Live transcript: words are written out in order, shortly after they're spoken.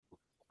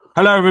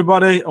Hello,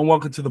 everybody, and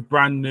welcome to the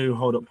brand new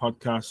Hold Up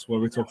podcast,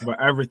 where we talk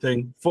about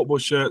everything football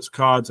shirts,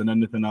 cards, and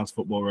anything else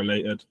football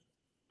related.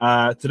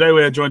 Today,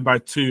 we are joined by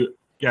two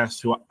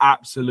guests who are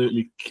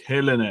absolutely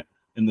killing it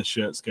in the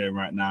shirts game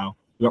right now.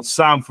 We've got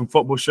Sam from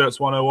Football Shirts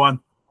 101,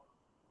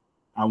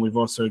 and we've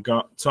also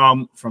got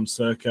Tom from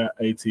Circa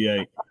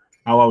 88.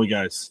 How are we,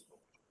 guys?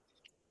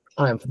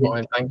 I am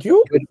fine, thank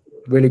you. Good.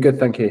 Really good,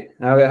 thank you.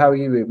 How are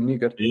you, Ruben? You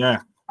good? Yeah,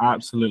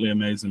 absolutely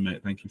amazing,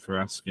 mate. Thank you for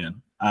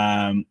asking.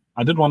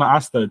 I did want to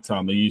ask though,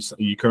 Tom, are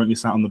you currently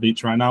sat on the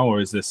beach right now,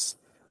 or is this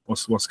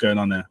what's going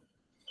on there?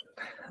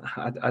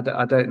 I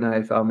don't know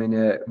if I'm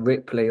in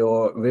Ripley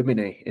or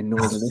Rimini in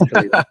northern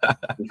Italy.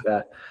 To be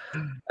fair,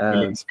 It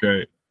looks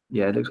great.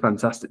 Yeah, it looks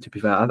fantastic. To be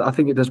fair, I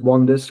think it does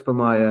wonders for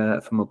my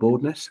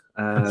baldness.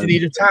 Do you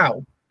need a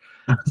towel?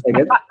 Say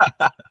again?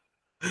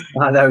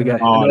 There we go.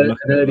 Oh, An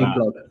early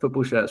blog,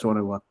 Football Shirts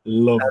 101.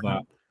 Love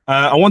that.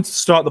 I want to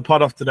start the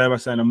pod off today by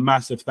saying a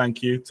massive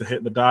thank you to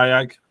Hit the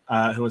Diag,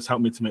 who has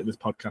helped me to make this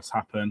podcast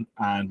happen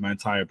and my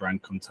entire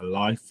brand come to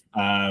life.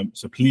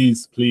 So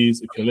please,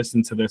 if you're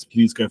listening to this,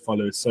 please go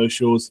follow his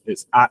socials.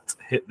 It's at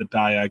Hit the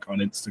Diag on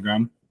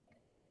Instagram.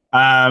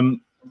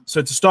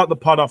 So to start the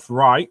pod off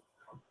right,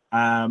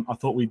 I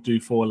thought we'd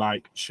do 4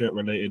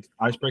 shirt-related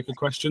icebreaker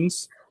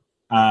questions.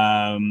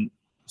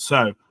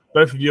 So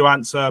both of you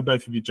answer,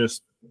 both of you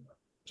just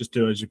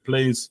do as you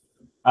please.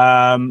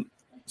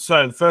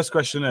 So the first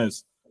question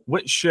is,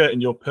 which shirt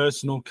in your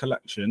personal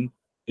collection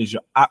is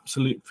your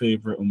absolute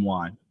favorite and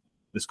why?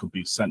 This could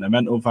be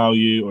sentimental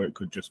value, or it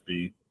could just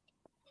be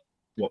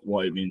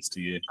what it means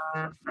to you.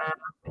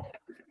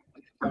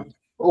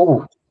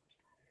 Oh,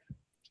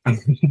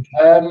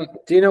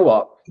 do you know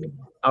what?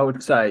 I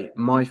would say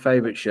my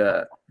favorite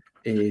shirt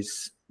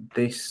is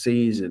this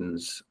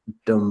season's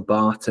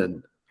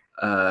Dumbarton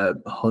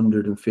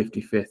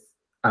 155th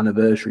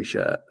anniversary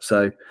shirt.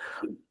 So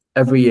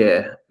every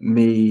year,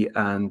 me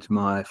and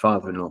my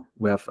father-in-law,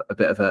 we have a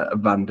bit of a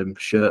random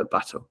shirt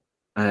battle.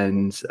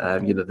 And,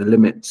 the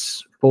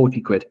limit's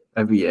 40 quid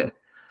every year.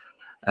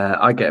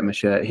 I get him a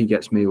shirt, he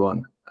gets me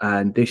one.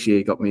 And this year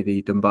he got me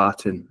the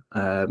Dumbarton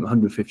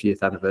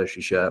 150th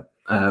anniversary shirt.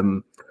 I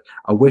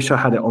wish I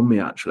had it on me,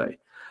 actually.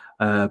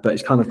 But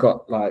it's kind of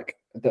got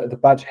the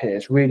badge here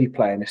is really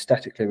plain,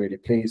 aesthetically really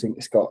pleasing.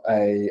 It's got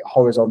a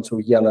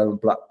horizontal yellow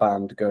and black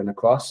band going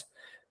across.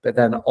 But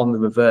then on the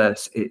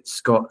reverse, it's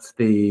got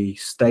the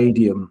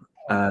stadium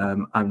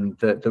and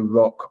the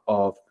rock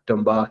of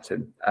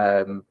Dumbarton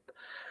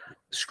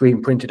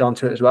screen printed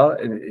onto it as well.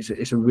 And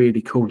it's a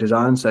really cool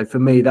design. So for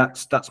me,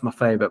 that's my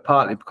favourite,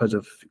 partly because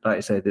of, like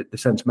I say, the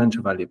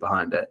sentimental value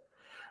behind it.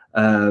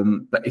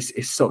 But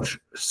it's such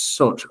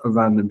a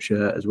random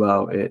shirt as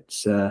well.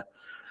 It's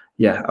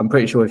I'm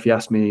pretty sure if you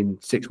ask me in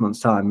 6 months'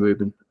 time,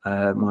 Ruben,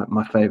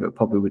 my favourite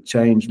probably would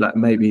change,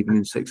 maybe even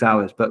in 6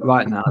 hours. But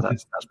right now,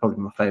 that's probably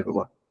my favourite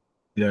one.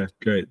 Yeah,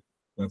 great.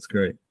 That's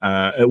great.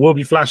 It will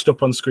be flashed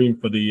up on screen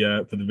for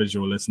the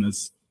visual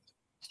listeners.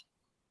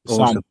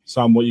 Awesome.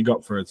 Sam, what you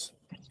got for us?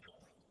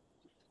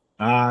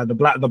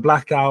 The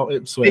blackout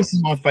Ipswich. This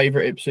is my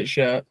favourite Ipswich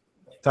shirt.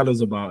 Tell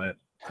us about it.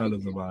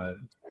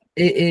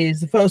 It is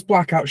the first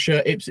blackout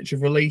shirt Ipswich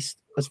have released,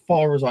 as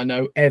far as I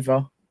know,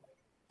 ever.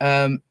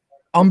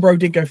 Umbro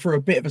did go through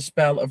a bit of a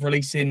spell of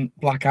releasing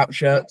blackout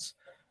shirts.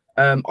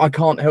 I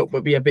can't help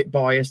but be a bit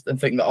biased and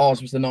think that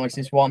ours was the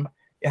nicest one.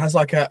 It has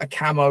a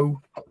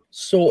camo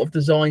sort of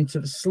design to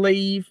the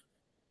sleeve.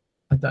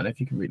 I don't know if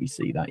you can really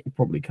see that. You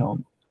probably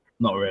can't.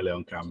 Not really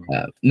on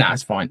camera.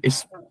 It's fine.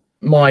 It's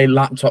my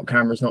laptop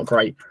camera's not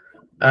great.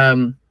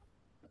 And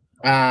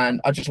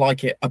I just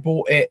like it. I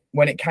bought it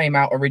when it came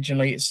out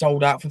originally. It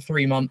sold out for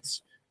 3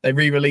 months. They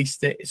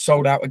re-released it. It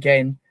sold out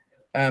again.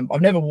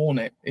 I've never worn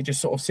it. It just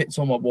sort of sits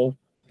on my wall.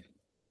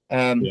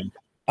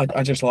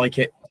 I just like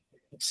it.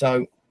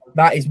 So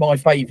that is my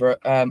favourite.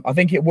 I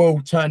think it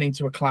will turn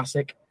into a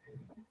classic,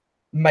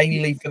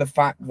 mainly for the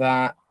fact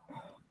that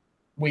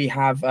we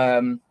have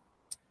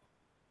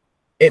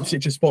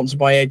Ipswich is sponsored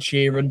by Ed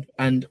Sheeran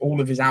and all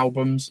of his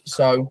albums.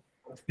 So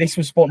this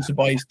was sponsored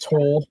by his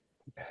tour,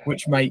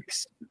 which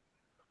makes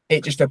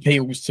it just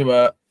appeals to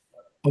a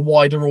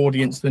wider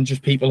audience than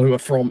just people who are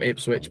from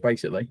Ipswich,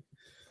 basically.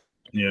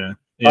 Yeah.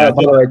 By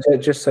the way,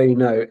 just so you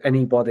know,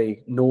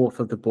 anybody north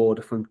of the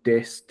border from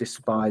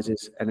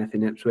despises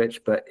anything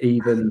Ipswich, but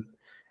even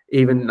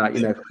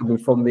coming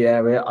from the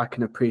area, I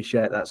can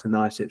appreciate that's a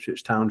nice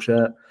Ipswich Town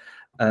shirt.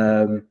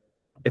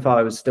 If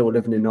I was still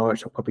living in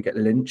Norwich, I'd probably get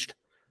lynched.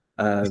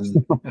 But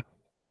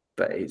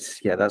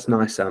that's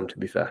nice, Sam, to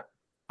be fair.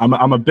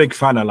 I'm a big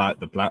fan of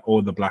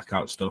all the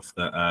blackout stuff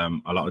that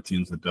a lot of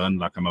teams have done.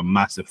 I'm a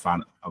massive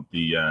fan of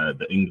the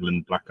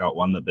England blackout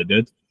one that they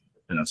did.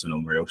 I think that's an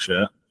unreal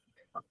shirt.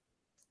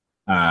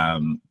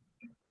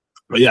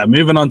 But yeah,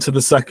 moving on to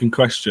the second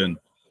question.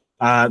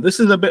 This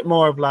is a bit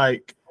more of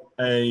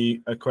a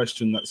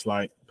question that's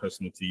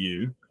personal to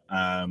you.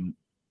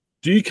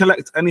 Do you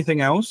collect anything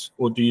else,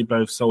 or do you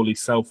both solely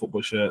sell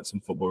football shirts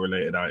and football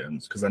related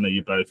items? Because I know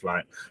you both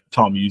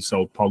Tom, you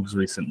sold Pogs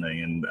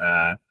recently, and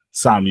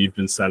Sam, you've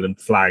been selling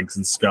flags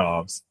and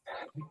scarves.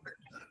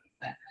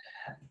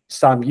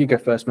 Sam, you go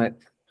first, mate.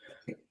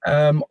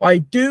 I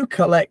do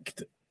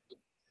collect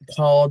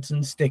cards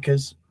and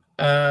stickers,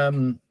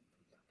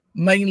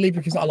 mainly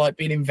because I like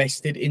being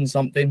invested in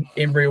something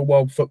in real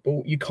world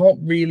football. You can't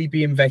really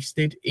be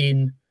invested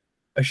in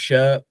a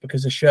shirt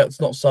because a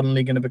shirt's not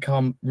suddenly going to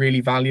become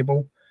really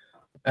valuable.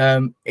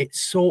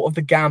 It's sort of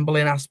the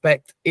gambling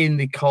aspect in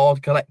the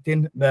card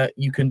collecting that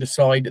you can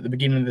decide at the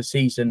beginning of the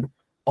season.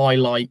 I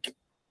like,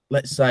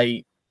 let's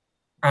say,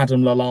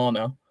 Adam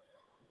Lallana,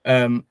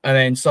 and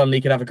then suddenly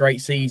he could have a great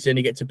season.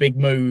 He gets a big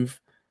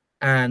move,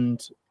 and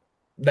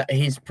that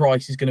his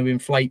price is going to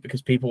inflate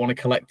because people want to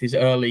collect his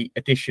early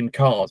edition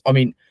cards. I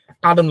mean,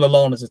 Adam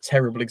Lallana is a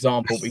terrible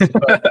example.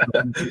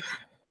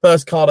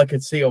 First card I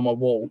could see on my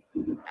wall.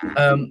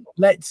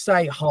 Let's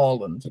say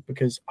Haaland,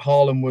 because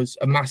Haaland was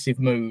a massive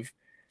move.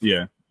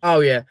 Yeah.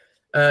 Oh, yeah.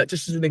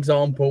 Just as an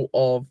example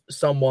of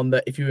someone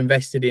that if you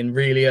invested in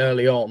really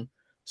early on,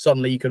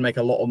 suddenly you can make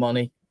a lot of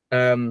money.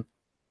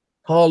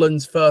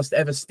 Haaland's first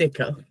ever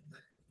sticker,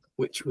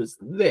 which was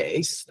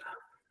this,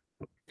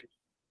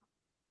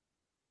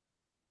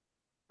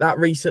 that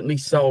recently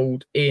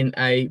sold in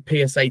a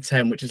PSA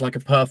 10, which is like a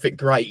perfect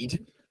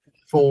grade,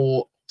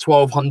 for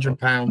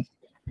 £1,200.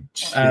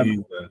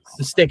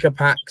 The sticker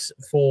packs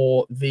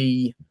for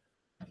the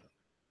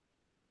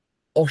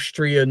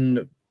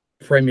Austrian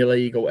Premier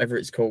League or whatever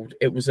it's called,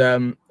 it was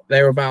they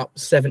were about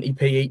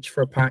 70p each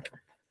for a pack.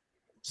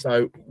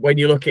 So when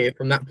you look at it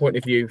from that point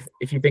of view,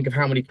 if you think of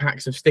how many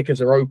packs of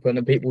stickers are open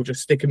and people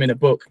just stick them in a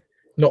book,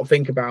 not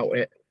think about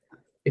it,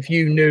 if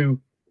you knew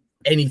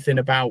anything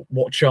about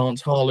what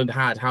chance Haaland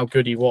had, how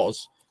good he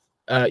was,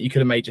 you could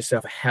have made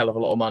yourself a hell of a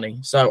lot of money.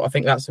 So I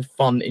think that's a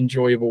fun,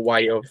 enjoyable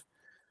way of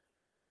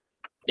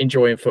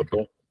enjoying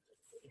football.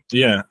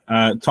 Yeah,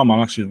 Tom,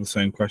 I'll ask you the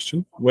same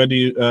question. Where do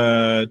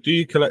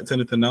you collect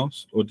anything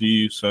else, or do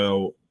you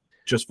sell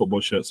just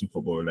football shirts and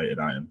football related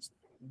items?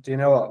 Do you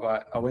know what?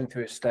 Right, I went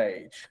through a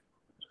stage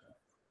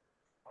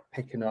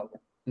picking up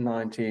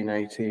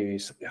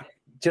 1980s.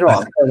 Do you know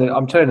what?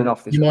 I'm turning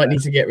off this. You might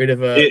need to get rid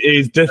of a. It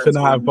is different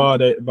out of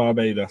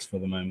Barbados for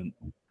the moment.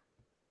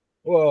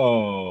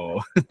 Whoa!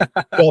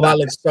 God, that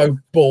looks so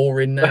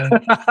boring now.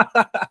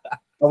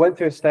 I went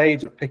through a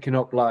stage of picking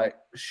up like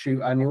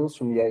shoot annuals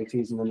from the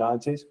 80s and the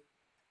 90s.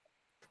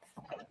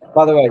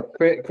 By the way,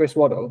 Chris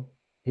Waddle,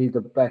 he's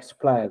the best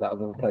player that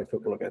I've ever played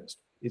football against.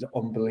 He's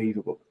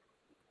unbelievable.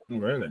 Oh,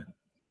 really?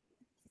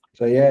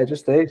 So yeah,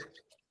 just these.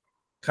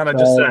 Can I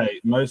just say,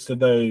 most of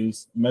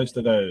those,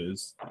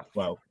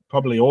 well,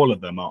 probably all of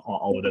them are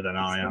older than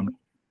I am,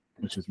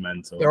 which is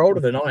mental. They're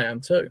older than I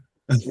am too.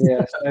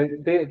 Yeah, so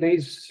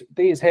these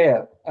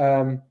here.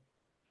 I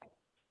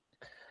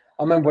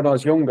remember when I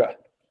was younger.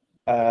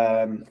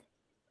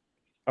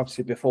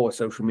 Obviously, before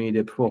social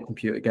media, before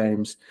computer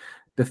games,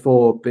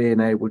 before being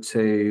able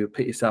to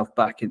put yourself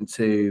back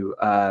into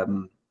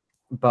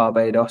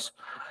Barbados.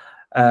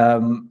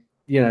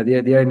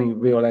 The only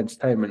real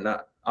entertainment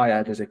that I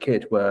had as a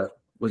kid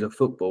was a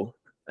football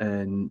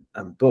and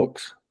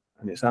books.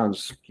 And it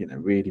sounds,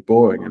 really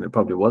boring, and it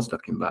probably was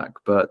looking back.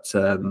 But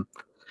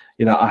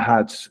I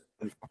had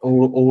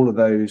all of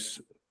those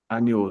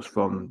annuals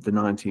from the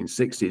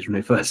 1960s when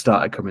they first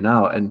started coming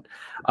out, and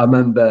I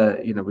remember,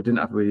 we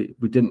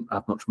didn't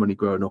have much money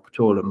growing up at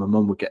all, and my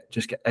mum would get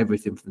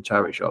everything from the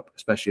charity shop,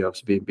 especially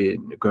obviously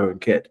being a growing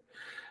kid.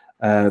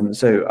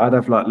 So I'd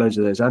have like loads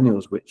of those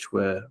annuals, which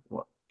were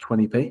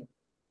 20p.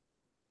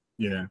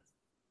 Yeah.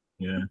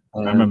 I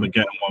remember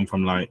getting one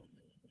from like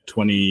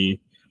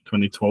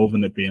 2012,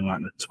 and it being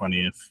like the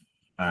 20th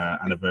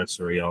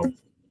anniversary of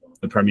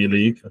the Premier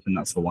League. I think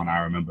that's the one I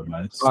remember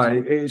most. Right,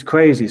 it's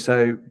crazy.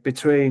 So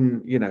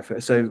between,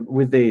 so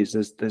with these,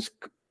 there's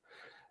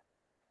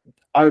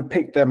I would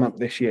pick them up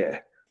this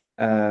year,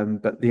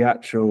 but the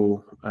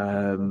actual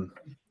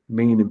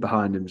meaning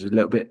behind them is a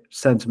little bit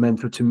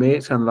sentimental to me.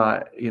 It's kind of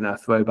like, a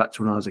throwback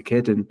to when I was a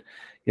kid, and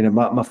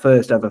my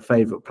first ever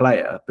favourite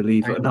player,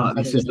 believe it or not,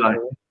 this is like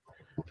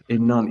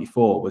in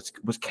 '94 was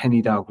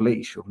Kenny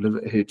Dalglish,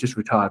 who just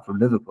retired from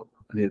Liverpool,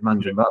 and he was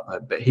managing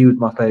Blackburn. But he was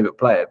my favourite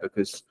player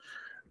because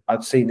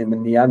I'd seen him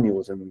in the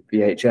annuals and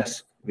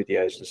VHS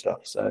videos and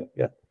stuff. So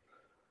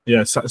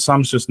yeah.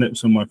 Sam's just nipped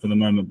somewhere for the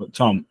moment, but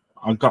Tom,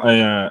 I've got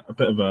a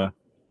bit of a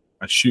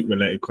shoot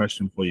related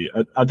question for you.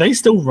 Are they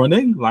still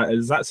running? Like,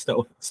 is that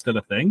still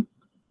a thing?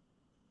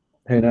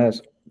 Who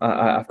knows?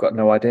 I've got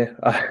no idea.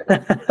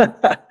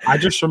 I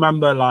just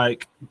remember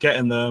like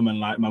getting them, and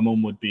like my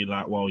mum would be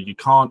like, "Well, you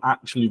can't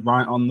actually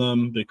write on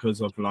them because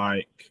of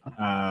like,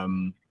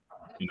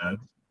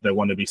 they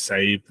want to be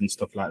saved and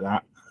stuff like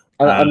that."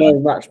 I know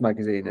Match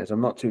Magazine is.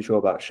 I'm not too sure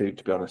about Shoot,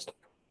 to be honest.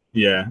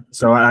 Yeah,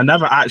 so I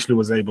never actually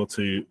was able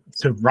to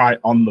write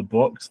on the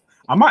books.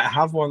 I might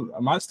have one. I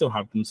might still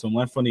have them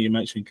somewhere. Funny you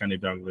mentioned Kenny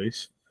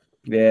Dalglish.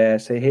 Yeah,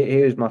 so he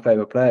was my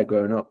favourite player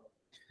growing up.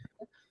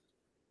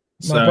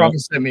 My brother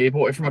sent me. He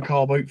bought it from a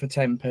car boot for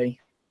 10p.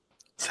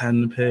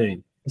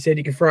 10p. He said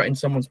you could throw it in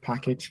someone's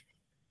package.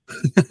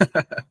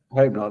 I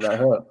hope not. That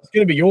hurt. It's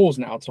going to be yours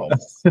now, Tom.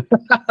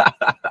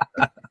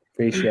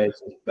 Appreciate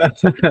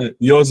it.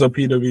 Yours are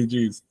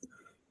PWGs.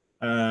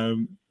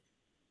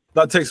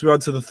 that takes me on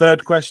to the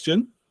third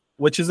question,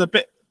 which is a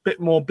bit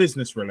more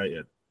business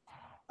related.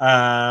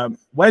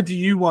 Where do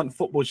you want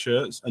football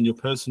shirts and your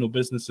personal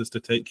businesses to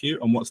take you,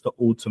 and what's the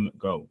ultimate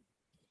goal?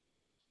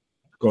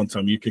 Go on,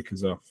 Tom. You kick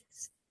us off.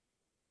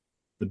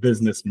 The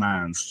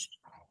businessman.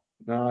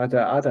 No, I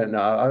don't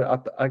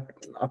know.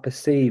 I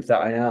perceive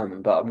that I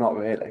am, but I'm not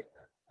really.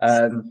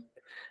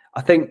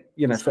 I think,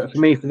 you know, for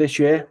me for this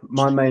year,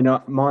 my main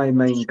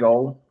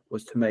goal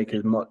was to make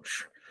as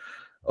much,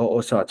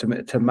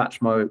 to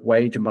match my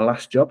wage in my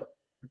last job.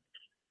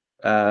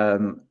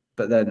 But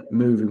then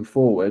moving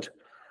forward,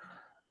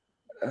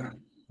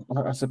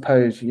 I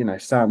suppose, you know,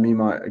 Sam, you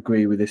might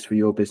agree with this for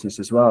your business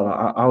as well.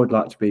 I would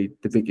like to be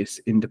the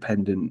biggest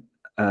independent,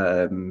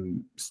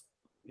 you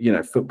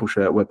know, football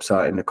shirt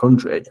website in the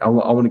country. I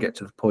want to get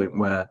to the point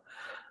where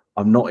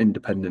I'm not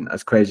independent,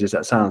 as crazy as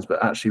that sounds,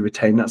 but actually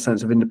retain that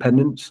sense of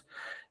independence.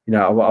 You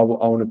know, I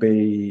want to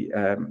be,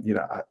 you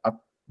know, I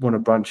want to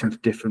branch into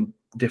different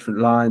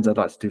lines. I'd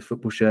like to do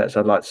football shirts.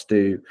 I'd like to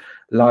do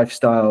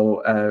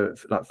lifestyle,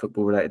 like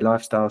football related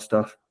lifestyle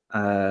stuff.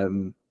 Yeah,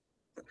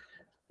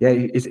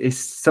 it's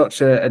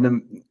such I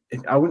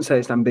wouldn't say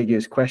it's an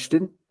ambiguous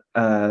question,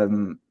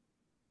 but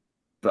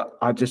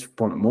I just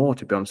want more,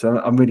 to be honest.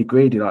 I'm really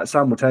greedy. Like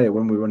Sam will tell you,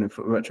 when we were running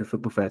Retro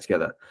Football Fair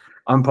together,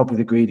 I'm probably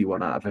the greedy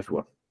one out of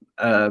everyone.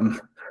 And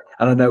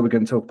I know we're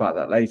going to talk about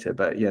that later,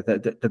 but yeah,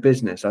 the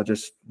business, I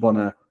just want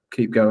to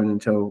keep going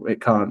until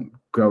it can't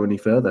grow any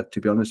further,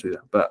 to be honest with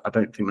you. But I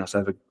don't think that's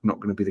ever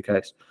not going to be the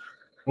case.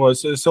 Well,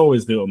 it's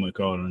always the ultimate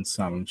goal, and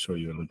Sam, I'm sure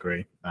you'll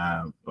agree.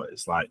 But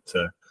it's like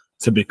to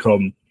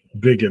become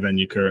bigger than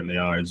you currently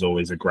are is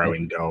always a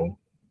growing goal.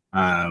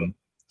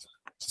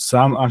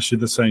 Sam asked you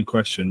the same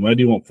question. Where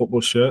do you want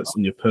football shirts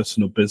and your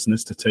personal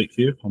business to take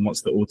you, and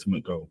what's the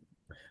ultimate goal?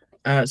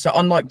 So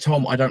unlike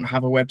Tom, I don't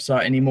have a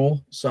website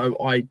anymore, so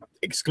I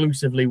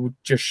exclusively would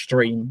just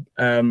stream.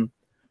 At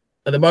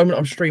the moment,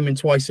 I'm streaming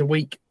twice a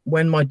week.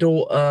 When my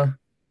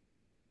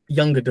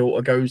younger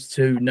daughter, goes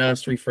to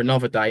nursery for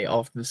another day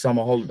after the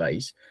summer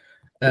holidays,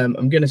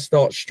 I'm going to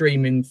start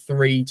streaming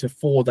 3 to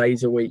 4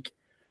 days a week.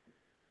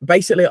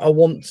 Basically, I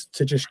want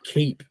to just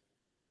keep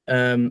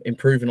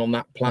improving on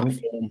that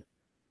platform.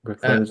 To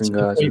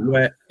the point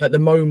where at the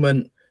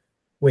moment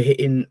we're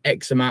hitting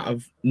X amount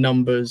of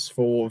numbers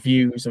for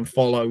views and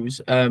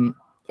follows. I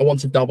want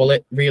to double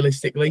it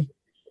realistically.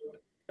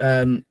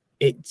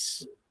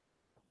 It's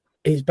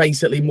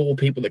basically more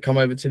people that come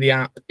over to the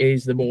app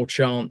is the more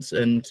chance,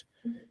 and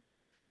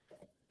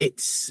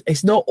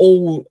it's not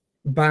all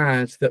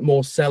bad that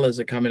more sellers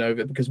are coming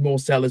over, because more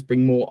sellers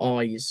bring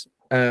more eyes.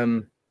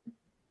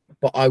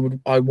 But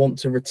I want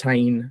to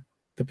retain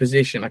the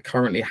position I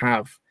currently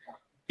have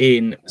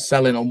in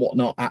selling on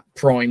Whatnot at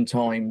prime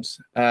times,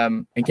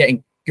 and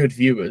getting good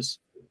viewers.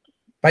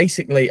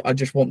 Basically, I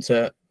just want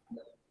to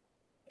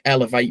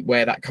elevate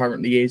where that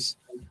currently is.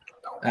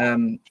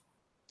 I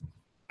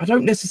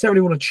don't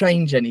necessarily want to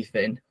change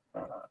anything.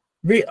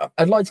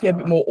 I'd like to get a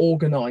bit more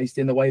organized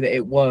in the way that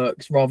it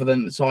works, rather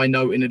than, so I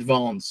know in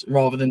advance,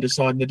 rather than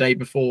deciding the day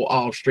before,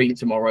 I'll stream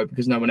tomorrow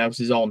because no one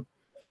else is on.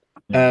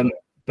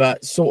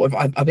 But sort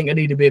of, I think I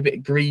need to be a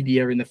bit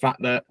greedier in the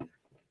fact that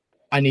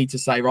I need to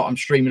say, right, I'm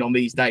streaming on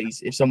these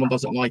days. If someone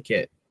doesn't like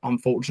it,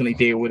 unfortunately,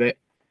 deal with it.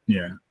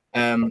 Yeah.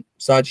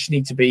 So I just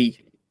need to be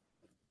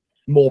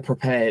more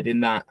prepared in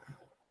that.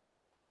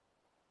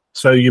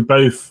 So you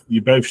both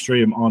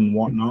stream on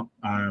Whatnot.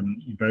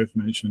 You both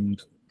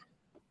mentioned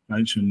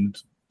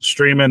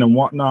streaming and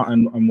Whatnot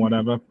and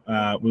whatever.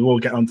 We will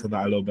get onto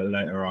that a little bit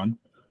later on.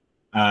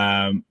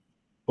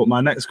 But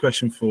my next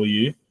question for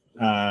you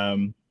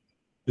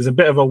is a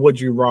bit of a would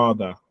you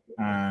rather.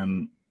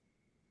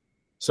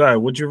 So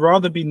would you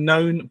rather be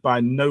known by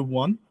no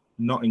one,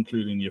 not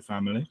including your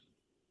family,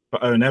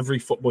 but own every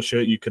football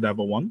shirt you could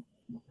ever want,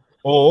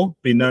 or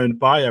be known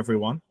by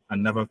everyone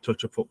and never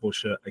touch a football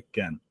shirt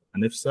again?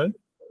 And if so,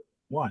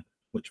 why?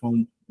 Which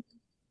one?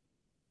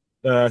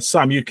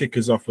 Sam, you kick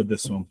us off with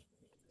this one.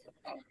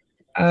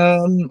 I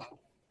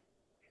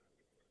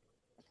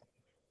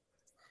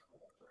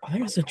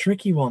think it's a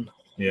tricky one.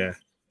 Yeah.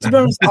 To be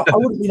honest, I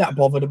wouldn't be that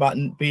bothered about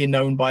being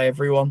known by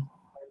everyone.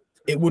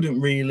 It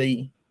wouldn't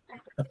really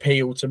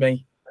appeal to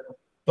me.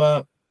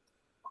 But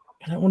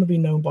I don't want to be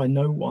known by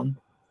no one.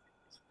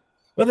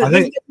 But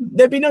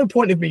there'd be no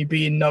point of me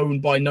being known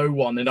by no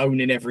one and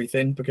owning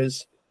everything,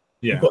 because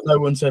you've got no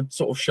one to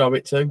sort of show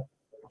it to.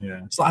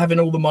 Yeah. It's like having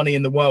all the money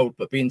in the world,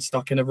 but being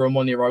stuck in a room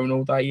on your own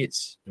all day.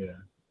 It's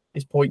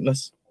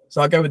pointless.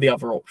 So I go with the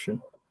other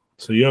option.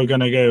 So you're going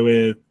to go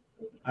with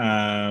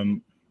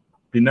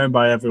be known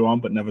by everyone,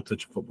 but never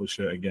touch a football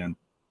shirt again.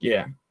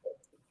 Yeah.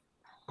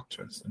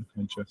 Interesting.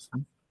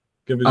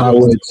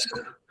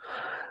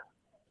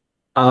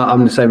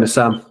 I'm the same as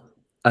Sam.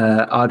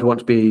 I'd want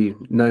to be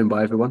known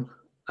by everyone,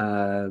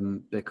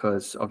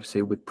 because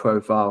obviously with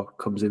profile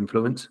comes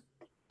influence.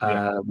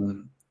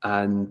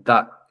 And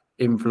that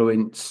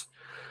influence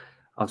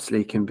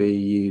obviously can be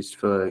used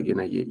for, you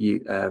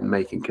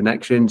making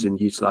connections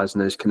and utilizing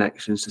those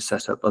connections to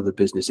set up other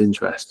business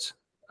interests.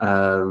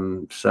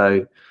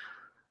 So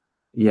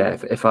yeah,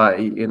 if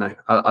I,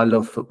 I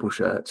love football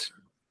shirts,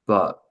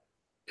 but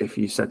if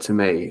you said to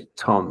me,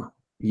 Tom,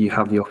 you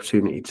have the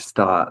opportunity to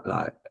start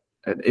like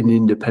an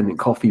independent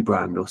coffee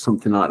brand or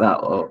something like that,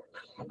 or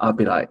I'd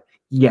be like,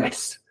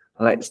 yes,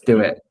 let's do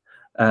it,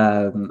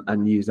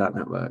 and use that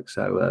network.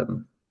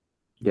 So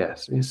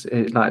yes,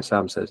 like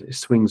Sam says, it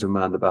swings and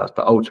roundabouts,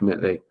 but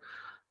ultimately,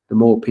 the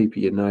more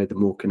people you know, the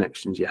more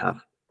connections you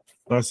have.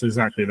 That's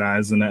exactly that,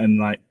 isn't it? And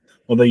like,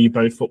 although you're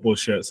both football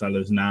shirt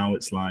sellers now,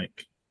 it's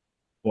like,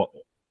 what,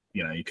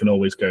 you can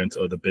always go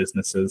into other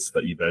businesses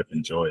that you both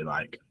enjoy,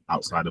 like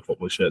outside of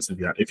football shirts.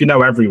 If you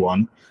know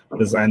everyone,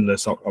 there's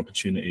endless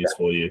opportunities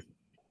for you.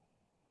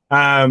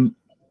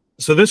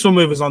 So this will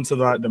move us on to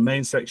the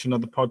main section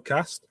of the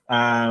podcast,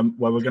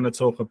 where we're going to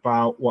talk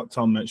about what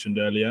Tom mentioned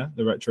earlier,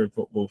 the Retro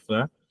Football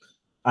Fair.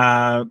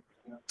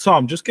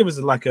 Tom, just give us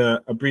like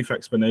a brief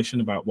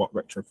explanation about what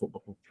Retro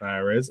Football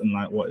Fair is and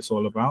like what it's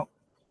all about.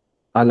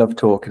 I love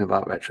talking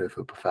about Retro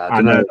Football Fair.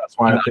 I know, that's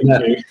why I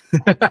think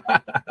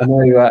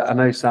you. I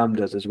know Sam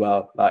does as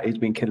well. Like, he's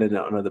been killing it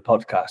on other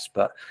podcasts.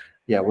 But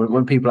yeah,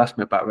 when people ask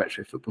me about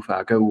Retro Football Fair,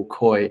 I go all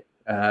coy,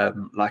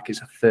 like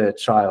it's a third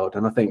child.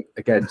 And I think,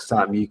 again,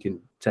 Sam, you can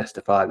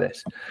testify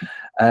this.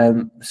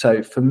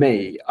 So for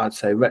me, I'd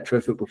say Retro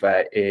Football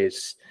Fair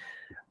is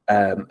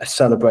a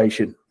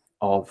celebration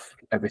of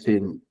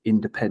everything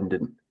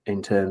independent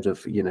in terms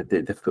of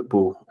the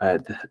football,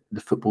 the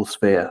football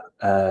sphere.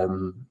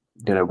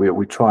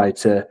 We try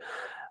to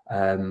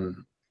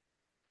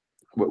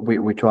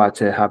we try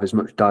to have as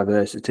much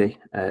diversity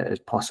as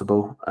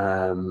possible,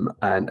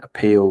 and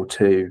appeal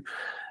to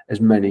as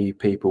many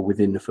people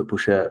within the football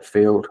shirt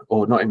field,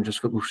 or not even just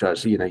football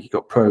shirts. You've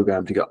got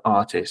programs, you've got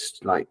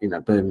artists, like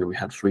Birmingham, we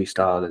had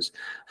freestylers,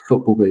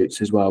 football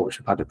boots as well, which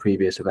have had a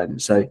previous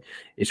event. So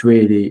it's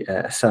really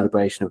a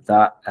celebration of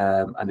that,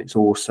 and it's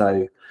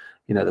also,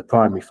 the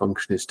primary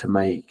function is to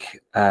make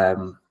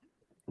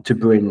to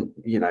bring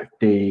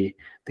the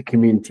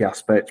community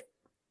aspect,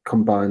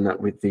 combine that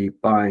with the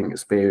buying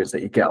experience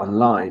that you get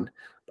online,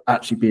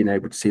 actually being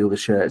able to see all the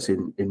shirts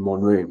in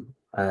one room.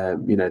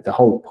 The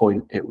whole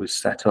point it was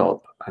set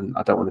up, and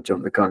I don't want to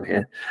jump the gun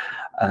here,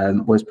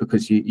 was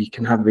because you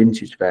can have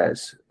vintage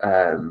fairs.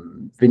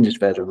 Vintage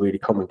fairs are really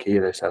common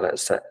kilo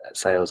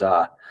sales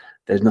are.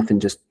 There's nothing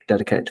just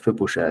dedicated to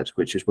football shirts,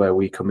 which is where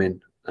we come in.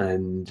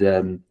 And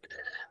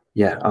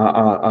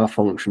our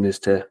function is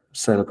to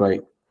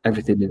celebrate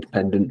everything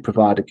independent,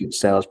 provide a good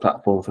sales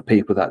platform for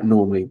people that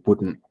normally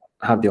wouldn't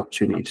have the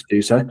opportunity to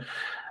do so,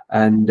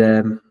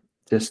 and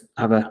just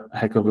have a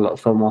heck of a lot of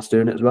fun whilst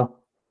doing it as well.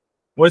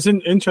 Well, it's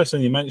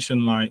interesting you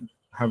mentioned like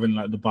having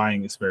like the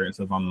buying experience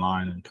of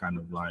online and kind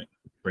of like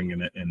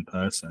bringing it in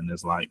person.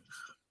 Is like,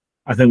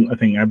 I think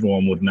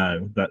everyone would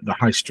know that the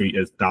high street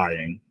is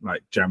dying,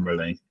 like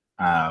generally.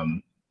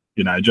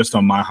 Just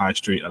on my high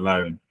street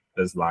alone,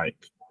 there's like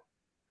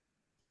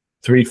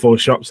 3-4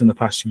 shops in the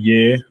past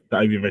year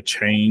that have either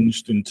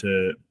changed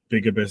into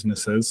bigger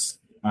businesses,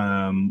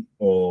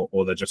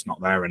 or they're just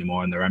not there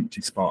anymore and they're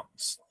empty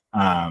spots.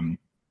 So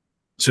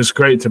it's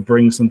great to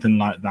bring something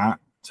like that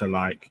to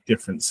like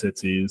different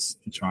cities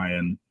to try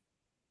and,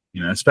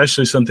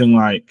 especially something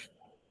like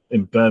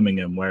in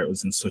Birmingham where it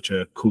was in such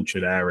a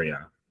cultured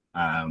area,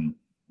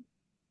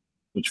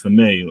 which for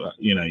me,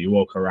 you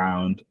walk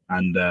around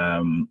and,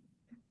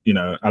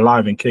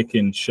 Alive and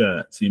Kicking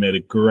shirts. You made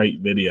a great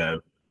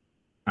video,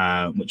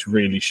 which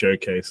really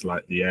showcased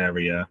like the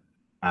area,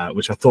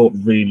 which I thought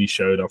really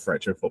showed off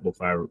Retro Football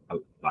Fair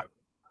like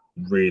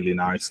really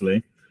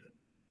nicely.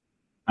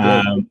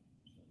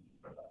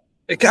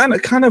 It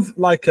kind of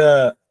like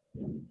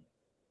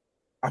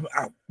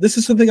this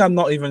is something I'm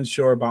not even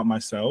sure about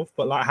myself,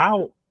 but like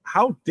how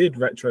did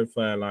Retro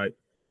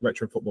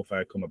Football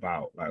Fair come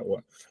about?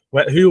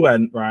 Like who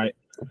went, right?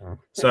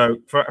 So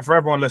for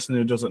everyone listening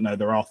who doesn't know,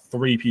 there are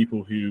 3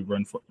 people who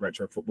run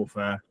Retro Football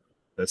Fair.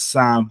 There's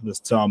Sam, there's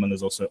Tom, and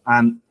there's also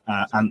Ant.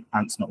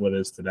 Ant's not with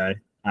us today.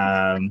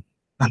 I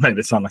made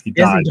it sound like he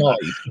died.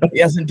 He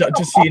hasn't died,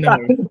 just so you know.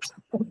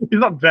 He's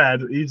not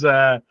dead. He's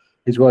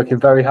working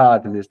very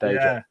hard in his day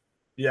job.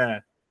 Yeah.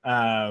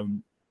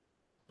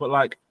 But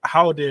like,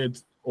 how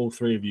did all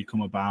 3 of you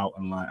come about,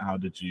 and like, how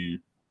did you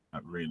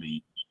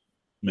really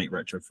make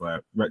Retro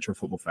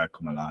Football Fair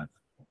come alive?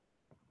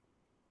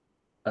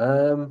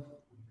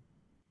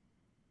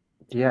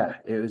 Yeah,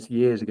 it was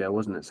years ago,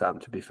 wasn't it, Sam?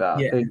 To be fair,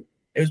 yeah. I think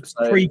it was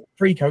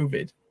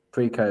pre-COVID.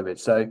 Pre-COVID.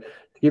 So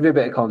to give you a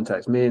bit of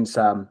context, me and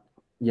Sam,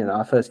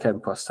 I first came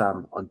across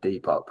Sam on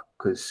Depop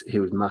because he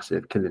was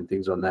massive, killing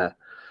things on there.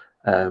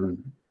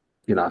 I'm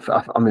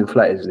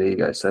inflated his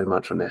ego so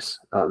much on this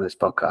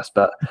podcast,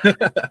 but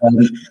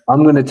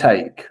I'm going to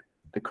take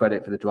the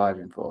credit for the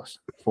driving force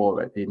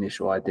for it, the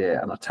initial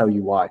idea, and I'll tell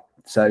you why.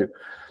 So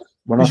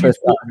when I first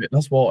started,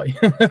 that's why.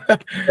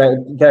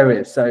 there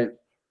is. So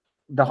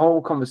the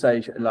whole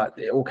conversation, like,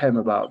 it all came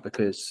about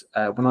because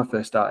when I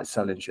first started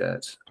selling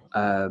shirts,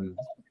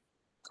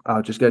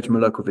 I'll just go to my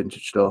local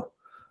vintage store.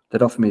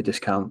 They'd offer me a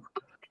discount,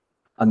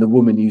 and the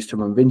woman used to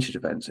run vintage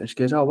events, and she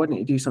goes, "Oh, why don't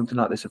you do something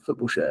like this with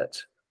football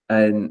shirts?"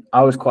 And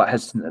I was quite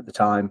hesitant at the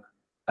time.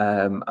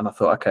 and I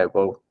thought, okay,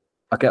 well,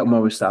 I'll get on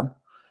well with Sam.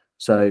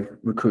 So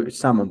recruited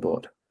Sam on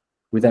board.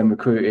 We then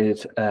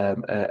recruited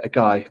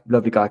a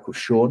lovely guy called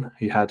Sean,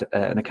 who had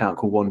an account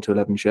called 1 to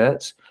 11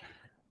 Shirts.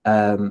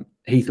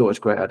 He thought it was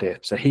a great idea,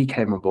 so he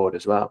came on board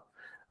as well.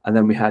 And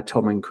then we had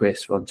Tom and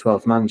Chris on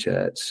 12 Man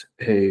Shirts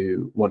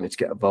who wanted to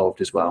get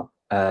involved as well.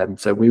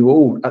 So we were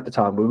all, at the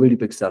time, we were really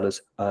big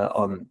sellers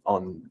on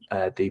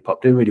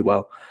Depop, doing really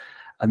well.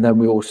 And then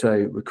we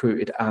also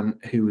recruited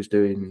Ant, who was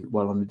doing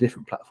well on a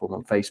different platform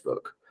on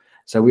Facebook.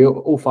 So we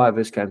all 5 of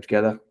us came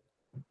together,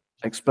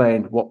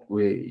 explained what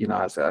we,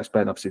 as I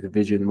explained, obviously the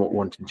vision, what we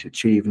wanted to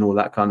achieve and all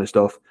that kind of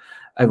stuff.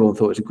 Everyone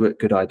thought it was a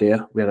good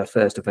idea. We had our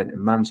first event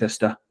in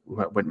Manchester,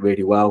 went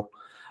really well.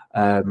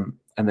 And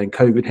then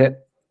COVID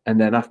hit. And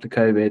then after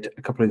COVID,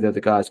 a couple of the other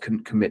guys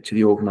couldn't commit to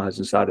the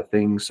organising side of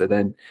things. So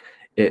then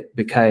it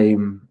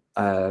became,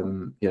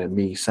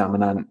 me, Sam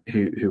and Ant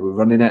who were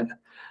running it.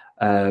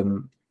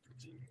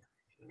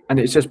 And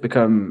it's just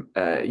become,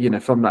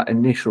 from that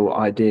initial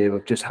idea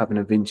of just having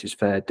a vintage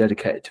fair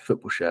dedicated to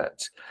football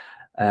shirts,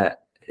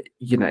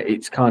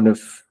 it's kind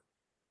of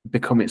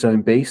become its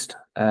own beast.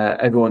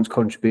 Everyone's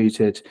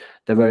contributed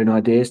their own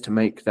ideas to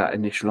make that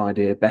initial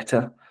idea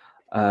better.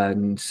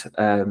 And,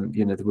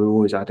 we're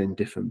always adding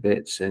different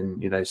bits.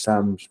 And,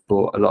 Sam's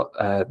brought a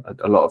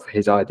lot of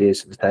his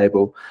ideas to the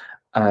table.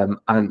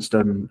 Ant's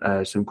done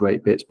some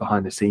great bits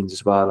behind the scenes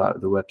as well, like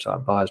the website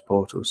and buyers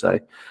portal. So,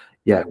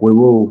 yeah, we're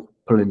all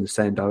pulling the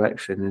same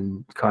direction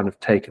and kind of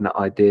taking that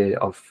idea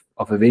of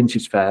a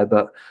vintage fair,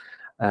 but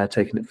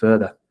taking it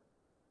further.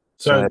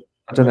 So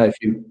I don't know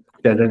if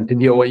there's anything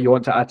you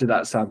want to add to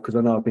that, Sam, because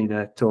I know I've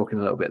been talking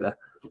a little bit there.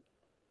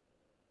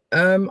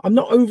 I'm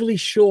not overly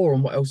sure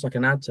on what else I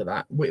can add to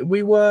that.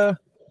 We were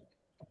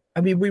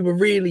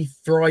really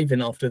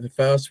thriving after the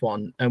first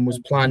one and was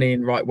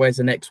planning, right, where's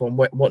the next one?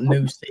 What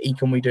new city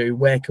can we do?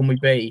 Where can we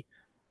be?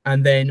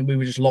 And then we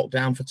were just locked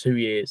down for 2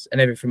 years and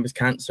everything was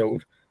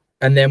cancelled.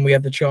 And then we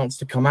had the chance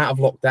to come out of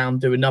lockdown,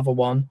 do another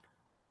one.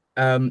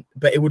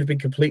 But it would have been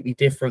completely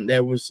different.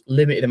 There was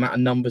limited amount of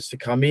numbers to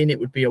come in. It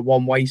would be a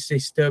one-way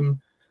system.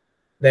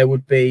 There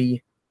would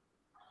be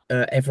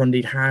everyone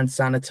need hand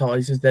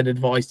sanitizers. They'd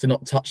advise to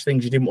not touch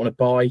things you didn't want to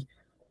buy.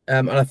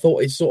 And I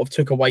thought it sort of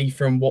took away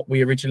from what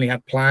we originally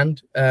had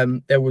planned.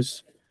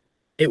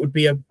 It would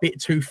be a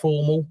bit too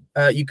formal.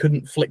 You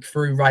couldn't flick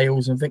through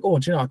rails and think,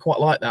 I quite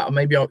like that. Or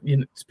maybe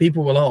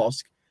people will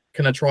ask,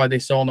 can I try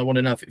this on? I want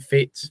to know if it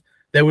fits.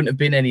 There wouldn't have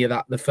been any of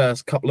that the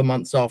first couple of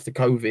months after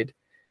COVID.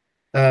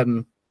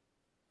 I'm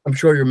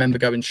sure you remember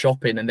going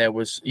shopping and there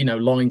was,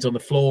 lines on the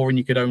floor and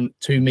you could own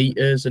 2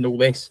 meters and all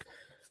this.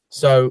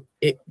 So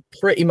it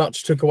pretty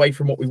much took away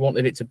from what we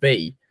wanted it to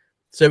be.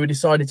 So we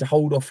decided to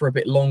hold off for a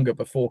bit longer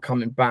before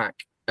coming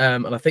back.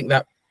 And I think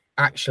that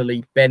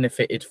actually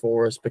benefited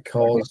for us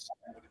because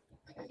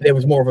there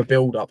was more of a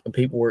build-up and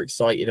people were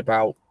excited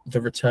about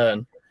the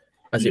return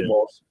as it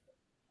was.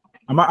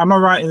 Am I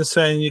right in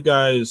saying you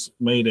guys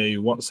made a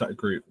WhatsApp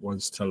group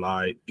was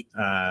to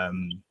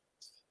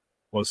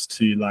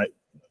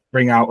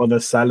bring out other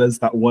sellers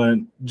that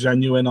weren't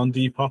genuine on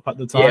Depop at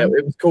the time? Yeah,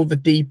 it was called the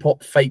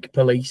Depop Fake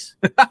Police.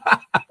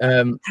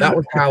 That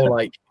was how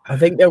I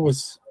think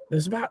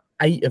there's about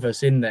 8 of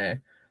us in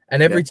there,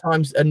 and every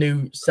time a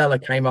new seller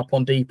came up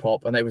on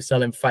Depop and they were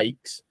selling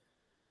fakes,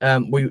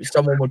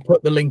 someone would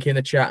put the link in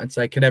the chat and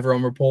say, can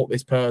everyone report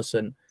this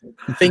person?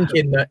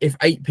 Thinking that if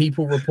 8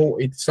 people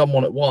reported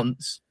someone at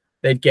once,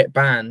 they'd get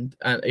banned,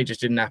 and it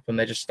just didn't happen.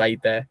 They just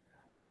stayed there.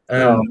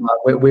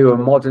 We were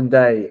modern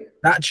day.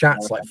 That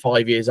chat's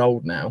 5 years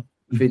old now.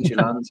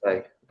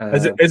 Vigilante.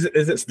 Is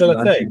it still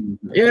a thing?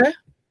 Yeah.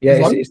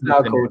 Yeah, it's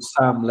now called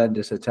Sam Lend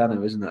Us a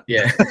Tenner, isn't it?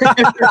 Yeah.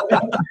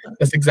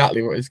 That's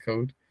exactly what it's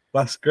called.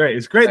 That's great.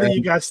 It's great that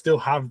you guys still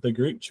have the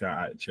group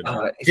chat,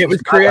 actually. It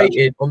was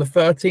created on the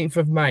 13th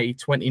of May,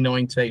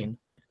 2019.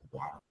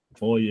 Wow.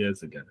 4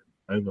 years ago.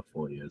 Over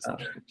 4 years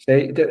ago.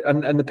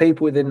 And the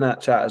people within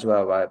that chat as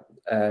well, right?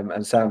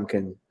 And Sam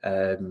can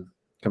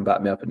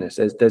back me up on this.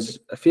 There's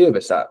a few of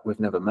us that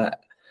we've never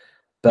met.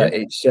 But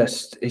it's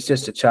just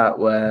a chat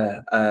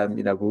where,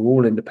 we're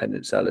all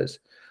independent sellers.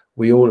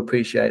 We all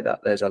appreciate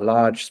that there's a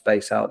large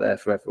space out there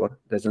for everyone.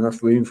 There's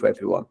enough room for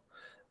everyone.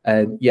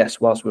 And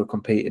yes, whilst we're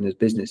competing as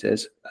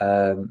businesses,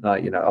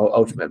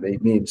 ultimately,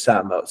 me and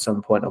Sam at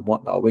some point and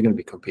whatnot, we're going to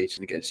be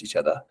competing against each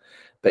other.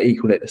 But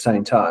equally at the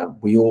same time,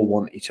 we all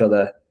want each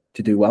other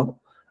to do well.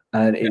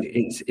 And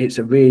it's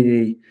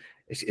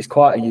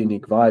quite a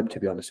unique vibe, to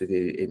be honest with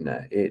you, in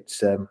there.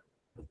 It's,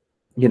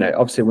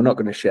 obviously we're not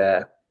going to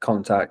share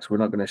contacts. We're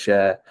not going to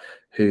share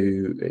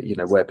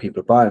where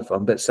people are buying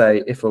from. But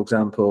say if, for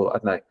example, I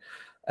don't know,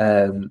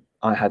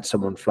 I had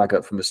someone flag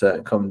up from a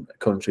certain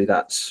country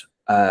that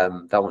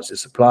wants to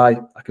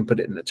supply, I can put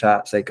it in the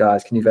chat, say,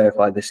 guys, can you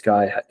verify this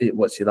guy?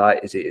 What's he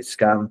like? Is it a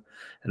scam?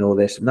 And all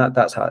this. And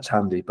that's how it's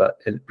handy.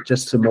 But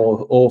just some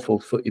more awful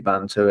footy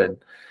banter and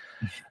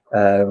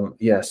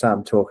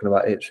Sam talking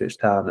about Ipswich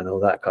Town and all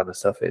that kind of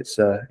stuff. It's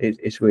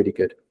really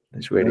good.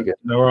 It's really good.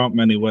 There aren't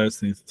many worse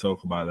things to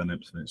talk about than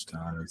Ipswich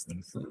Town, is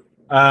there?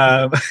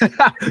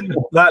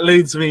 That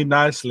leads me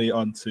nicely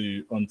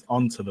onto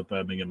the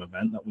Birmingham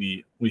event that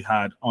we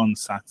had on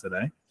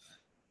Saturday.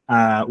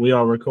 We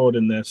are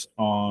recording this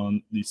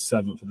on the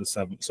 7th of the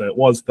 7th, so it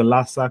was the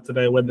last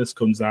Saturday. When this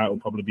comes out, it'll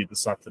probably be the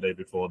Saturday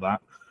before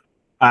that.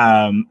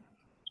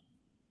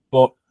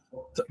 But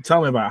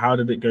tell me about, how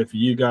did it go for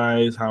you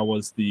guys? How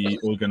was the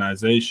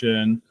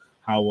organization?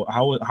 How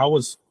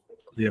was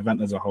the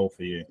event as a whole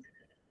for you?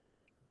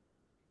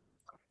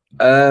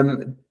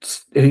 Sam,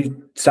 do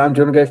you want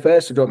to go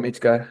first, or do you want me to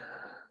go?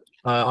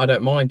 I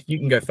don't mind. You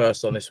can go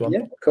first on this one.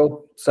 Yeah,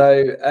 cool.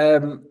 So, I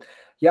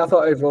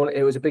thought overall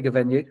it was a bigger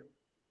venue.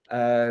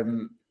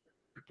 The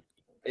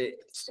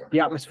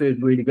atmosphere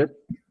is really good,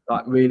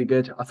 really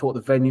good. I thought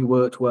the venue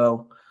worked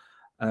well.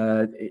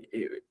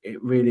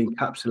 It really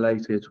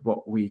encapsulated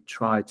what we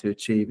tried to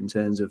achieve in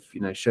terms of,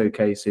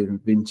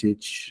 showcasing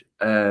vintage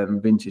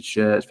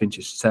shirts,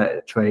 vintage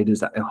traders,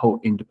 that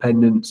whole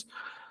independence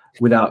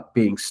without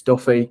being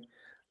stuffy.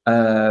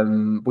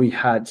 We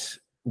had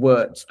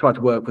tried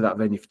to work with that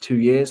venue for 2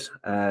 years.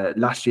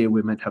 Last year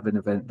we meant to have an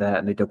event there,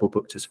 and they double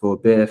booked us for a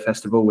beer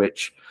festival,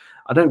 which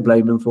I don't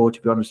blame them for,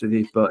 to be honest with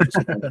you. But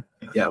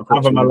yeah,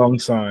 have them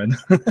alongside.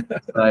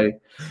 So,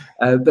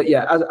 but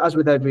yeah, as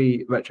with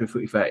every retro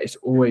footy fair, it's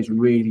always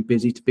really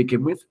busy to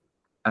begin with,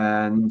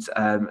 and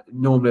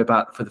normally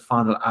for the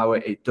final hour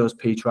it does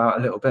peter out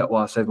a little bit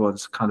whilst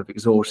everyone's kind of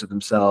exhausted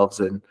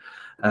themselves and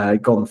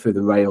gone through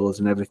the rails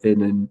and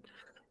everything. And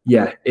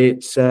yeah,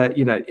 it's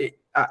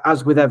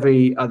as with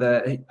every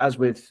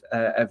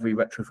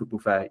retro football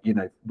fair,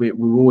 we're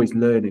always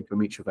learning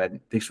from each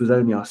event. This was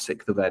only our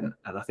 6th event,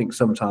 and I think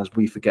sometimes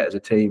we forget as a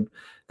team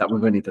that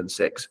we've only done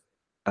 6.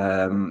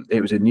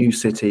 It was a new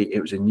city, it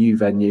was a new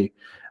venue.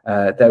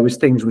 There was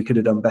things we could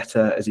have done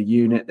better as a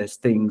unit. There's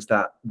things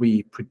that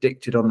we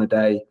predicted on the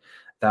day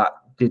that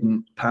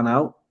didn't pan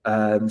out.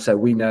 So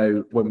we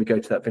know when we go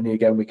to that venue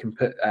again, we can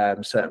put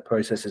certain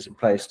processes in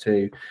place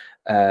to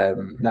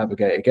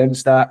navigate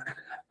against that.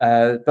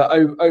 But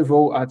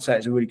overall, I'd say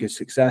it's a really good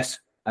success.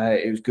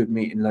 It was good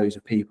meeting loads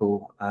of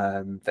people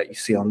that you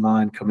see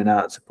online coming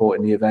out and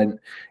supporting the event.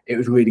 It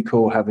was really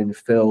cool having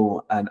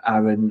Phil and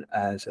Aaron,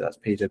 so that's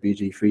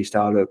PWG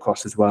Freestyler,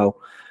 across as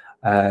well.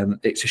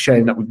 It's a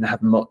shame that we didn't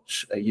have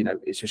much,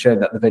 it's a shame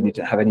that the venue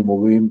didn't have any more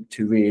room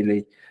to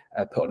really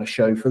put on a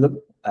show for them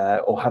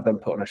or have them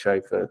put on a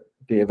show for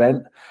the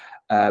event.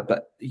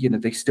 But,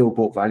 they still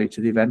brought value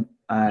to the event,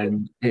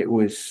 and it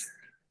was,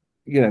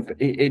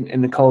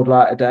 in the cold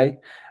light of day,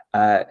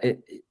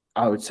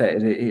 I would say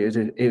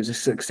it was a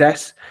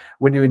success.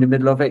 When you're in the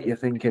middle of it, you're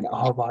thinking,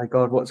 "Oh my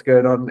God, what's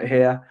going on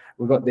here?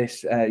 We've got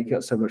this. You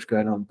got so much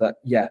going on." But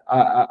yeah,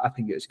 I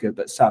think it was good.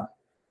 But Sam,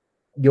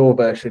 your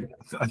version?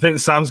 I think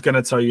Sam's going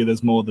to tell you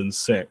there's more than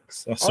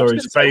 6. I saw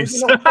his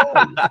face.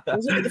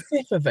 Was it the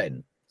 5th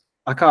event?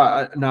 I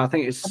can't. No, I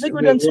think it's. I think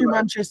we've done 2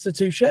 Manchester,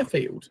 2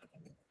 Sheffield.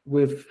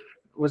 Was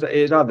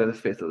it either the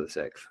 5th or the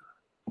 6th?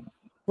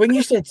 When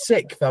you said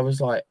 6th, I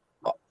was like,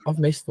 I've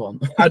missed one.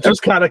 I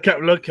just kind of kept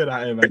looking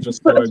at him and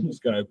just go.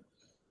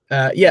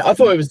 Yeah, I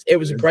thought it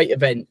was a great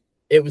event.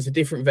 It was a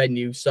different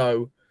venue,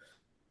 so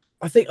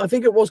I think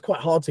it was quite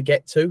hard to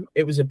get to.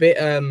 It was a bit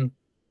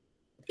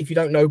if you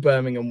don't know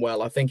Birmingham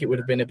well, I think it would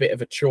have been a bit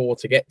of a chore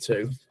to get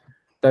to.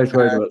 Those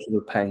roadworks were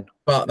a pain,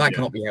 but that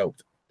can't be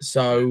helped.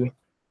 So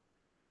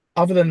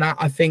other than that,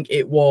 I think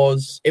it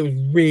was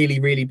really,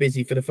 really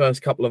busy for the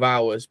first couple of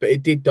hours, but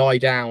it did die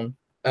down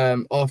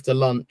after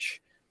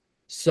lunch.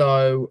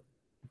 So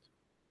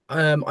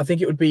I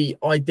think it would be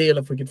ideal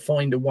if we could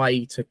find a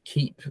way to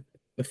keep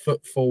the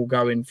footfall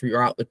going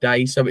throughout the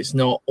day, so it's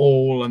not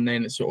all and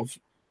then it's sort of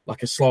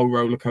like a slow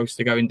roller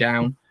coaster going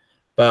down.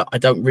 But I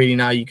don't really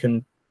know you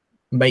can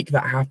make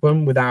that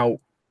happen without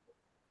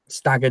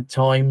staggered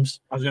times.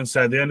 I was going to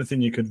say the only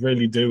thing you could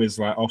really do is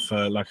like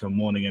offer like a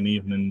morning and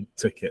evening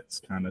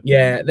tickets kind of thing.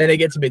 Yeah, then it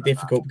gets a bit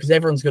difficult because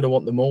everyone's going to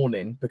want the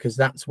morning because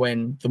that's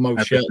when the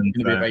most shirts are going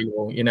to be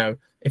available.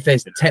 If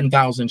there's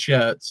 10,000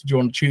 shirts, do you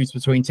want to choose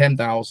between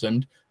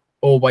 10,000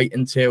 or wait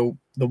until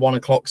the 1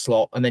 o'clock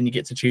slot and then you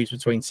get to choose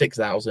between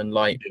 6,000?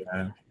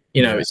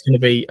 It's going to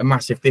be a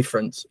massive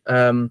difference,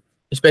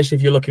 especially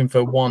if you're looking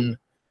for one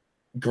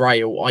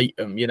grail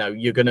item.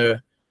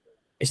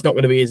 It's not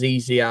going to be as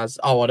easy as,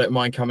 I don't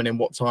mind coming in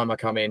what time I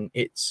come in.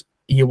 It's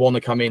you want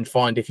to come in,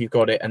 find if you've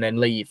got it, and then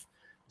leave.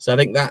 So I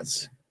think I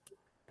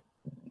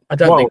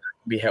don't think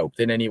that can be helped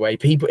in any way.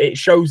 It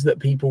shows that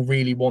people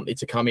really wanted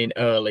to come in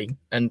early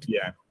and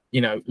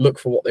look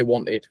for what they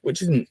wanted,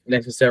 which isn't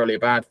necessarily a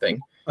bad thing.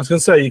 I was going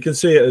to say, you can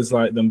see it as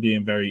like them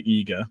being very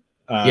eager.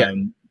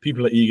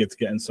 People are eager to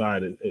get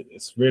inside.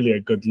 It's really a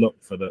good look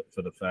for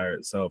the fair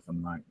itself.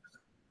 And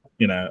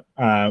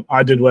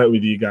I did work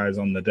with you guys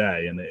on the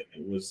day, and it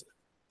was,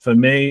 for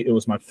me, it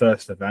was my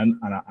first event,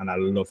 and I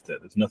loved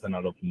it. There's nothing I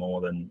love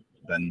more than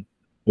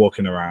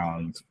walking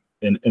around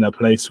in a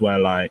place where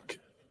like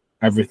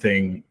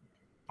everything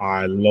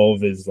I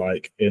love is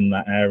like in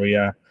that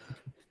area.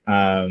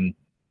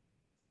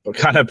 But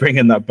kind of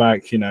bringing that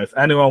back, if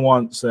anyone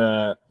wants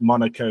a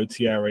Monaco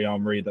Thierry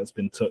Henry that's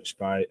been touched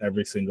by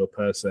every single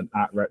person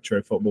at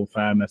Retro Football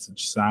Fair,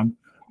 message Sam.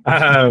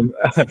 I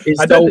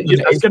It's don't.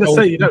 sold I was going to sold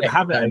say you the don't next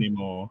have it day.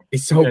 anymore.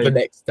 It's sold Yeah. the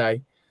next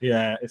day.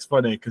 Yeah, it's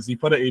funny because he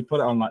put it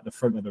on like the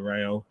front of the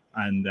rail,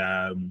 and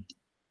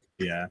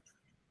yeah.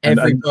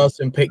 Every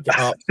person picked it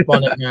up,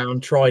 spun it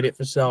around, tried it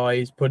for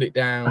size, put it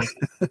down,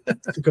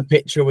 took a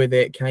picture with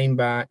it, came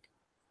back.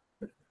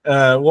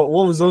 What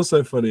was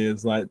also funny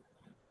is like,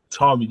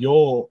 Tom,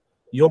 your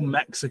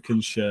Mexican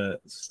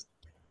shirts.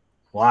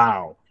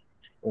 Wow.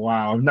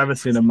 I've never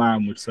seen a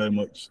man with so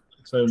much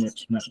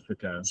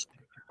Mexico.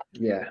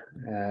 Yeah,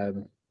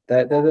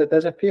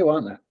 there's a few,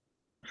 aren't there?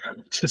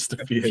 Just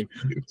a few.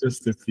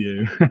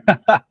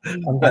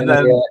 I'm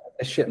getting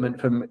a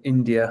shipment from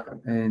India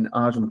and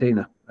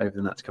Argentina over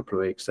the next couple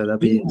of weeks, so there'll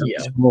be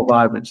more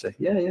vibrancy.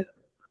 Yeah.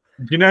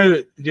 You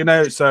know.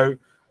 So,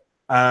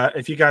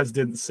 if you guys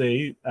didn't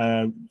see,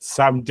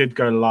 Sam did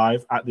go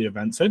live at the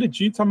event. So did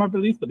you, Tom, I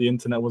believe, but the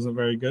internet wasn't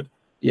very good.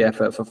 Yeah,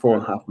 for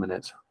 4.5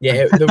 minutes.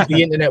 Yeah,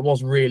 the internet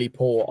was really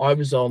poor. I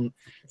was on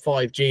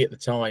 5G at the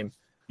time.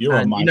 You're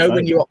on my you know phone.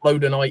 When you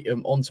upload an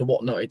item onto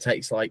Whatnot, it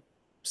takes like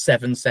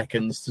 7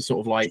 seconds to sort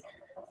of like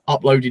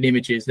uploading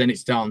images, then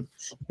it's done.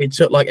 It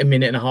took like a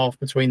minute and a half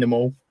between them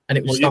all, and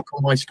it was stuck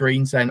on my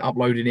screen saying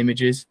uploaded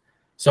images,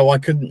 so I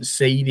couldn't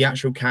see the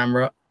actual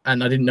camera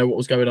and I didn't know what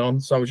was going on,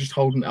 so I was just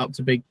holding it up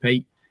to Big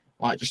Pete,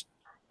 like just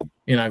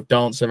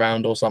dance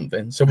around or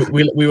something. So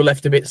we were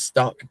left a bit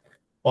stuck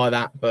by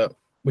that, but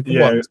we can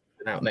work it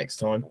out next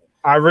time.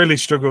 I really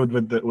struggled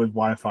with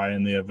Wi-Fi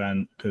in the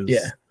event because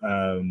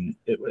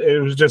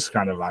it was just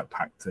kind of like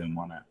packed in,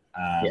 wasn't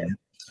it?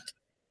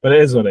 But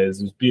it is what it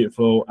is. It was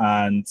beautiful,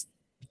 and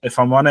if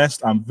I'm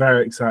honest, I'm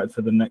very excited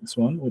for the next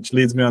one, which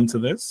leads me on to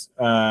this.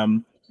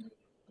 When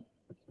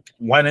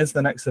is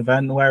the next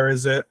event? Where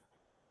is it?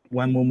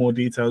 When will more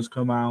details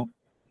come out?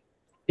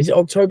 Is it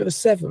October the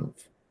 7th?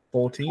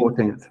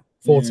 14th.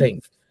 14th. Yeah.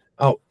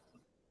 Oh,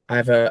 I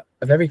have a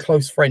very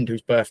close friend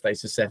whose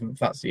birthday's the 7th.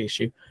 That's the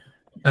issue.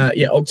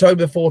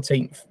 October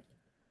 14th.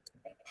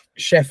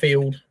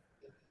 Sheffield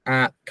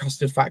at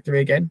Custard Factory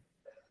again.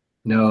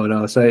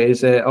 No. So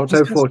it's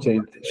October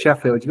 14th.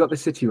 Sheffield. You got the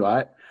city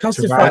right.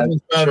 Custard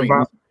Factory.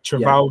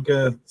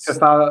 Trafalgar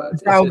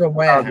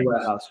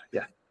Warehouse.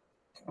 Yeah.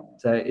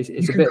 So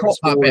it's a bit of a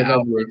smaller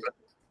venue.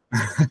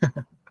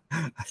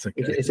 That's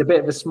okay. It's a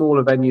bit of a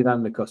smaller venue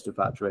than the Custard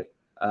Factory,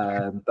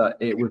 but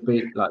it would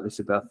be like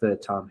this is our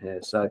third time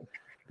here. So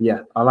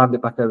yeah, I'll hand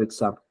it back over to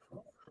Sam.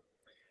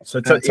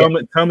 So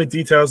tell me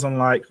details on,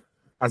 like,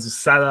 as a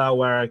seller,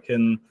 where I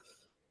can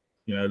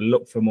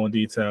look for more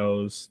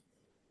details.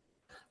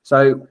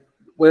 So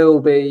we'll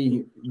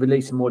be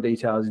releasing more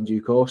details in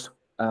due course.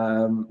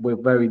 We're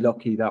very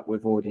lucky that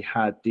we've already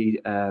had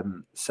the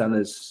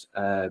sellers.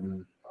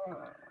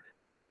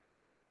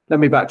 Let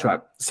me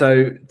backtrack.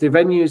 So the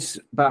venue's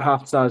about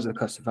half the size of the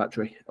Custard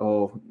Factory,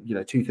 or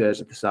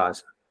 2/3 of the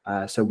size.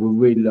 So we're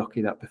really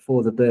lucky that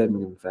before the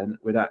Birmingham event,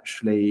 we'd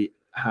actually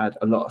had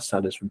a lot of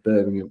sellers from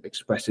Birmingham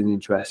expressing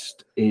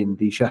interest in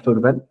the Sheffield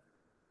event.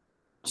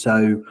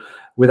 So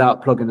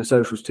without plugging the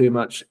socials too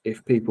much,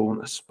 if people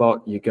want a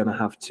spot, you're going to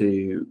have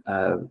to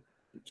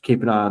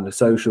keep an eye on the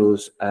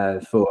socials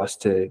for us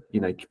to,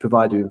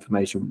 provide you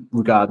information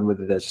regarding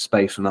whether there's a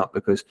space or not,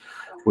 because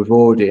we've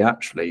already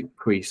actually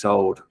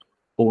pre-sold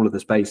all of the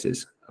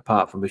spaces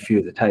apart from a few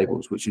of the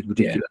tables, which is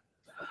ridiculous.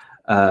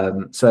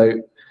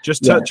 So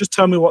just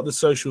tell me what the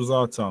socials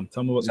are, Tom.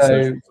 Tell me what the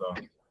socials are.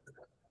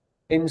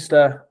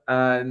 Insta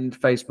and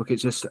Facebook,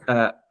 it's just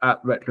at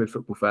Retro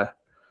Football Fair.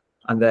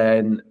 And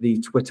then the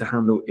Twitter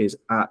handle is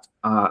at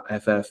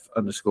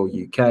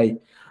RFF_UK.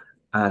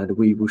 And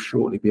we will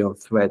shortly be on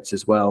Threads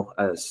as well,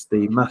 as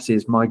the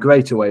masses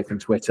migrate away from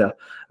Twitter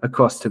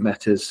across to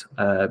Meta's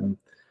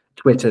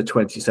Twitter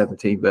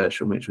 2017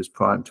 version, which was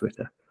Prime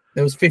Twitter.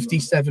 There was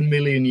 57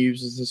 million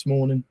users this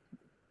morning.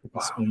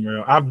 That's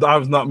unreal.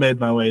 I've not made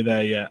my way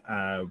there yet,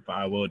 but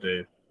I will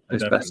do. I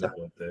definitely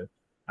will do.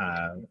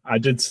 I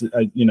did.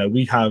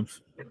 We have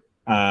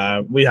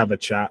a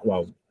chat.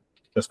 Well,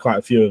 there's quite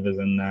a few of us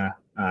in there,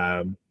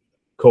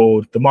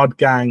 called the Mod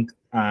Gang.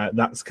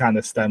 That's kind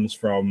of stems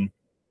from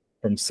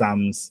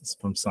Sam's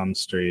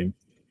stream.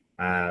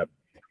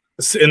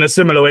 In a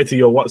similar way to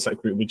your WhatsApp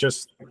group, we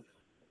just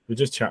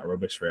chat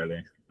rubbish,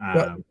 really.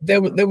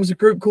 There was a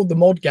group called the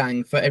Mod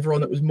Gang for everyone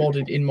that was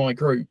modded in my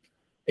group.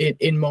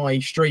 In my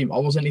stream, I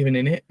wasn't even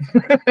in it,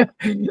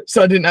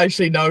 so I didn't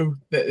actually know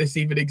that this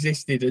even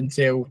existed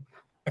until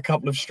a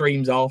couple of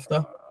streams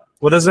after.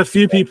 Well, there's a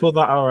few people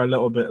that are a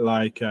little bit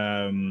like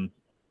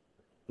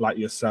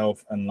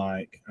yourself and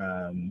like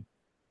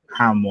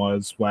Ham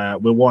was, where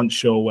we weren't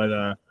sure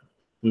whether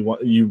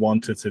you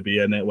wanted to be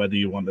in it, whether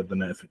you wanted the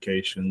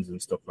notifications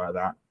and stuff like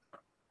that.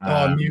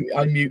 I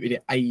muted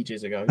it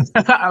ages ago.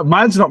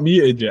 Mine's not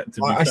muted yet.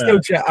 I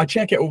still check. I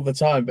check it all the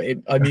time, but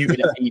I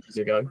muted it ages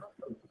ago.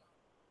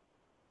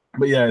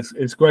 But yeah,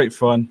 it's great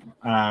fun.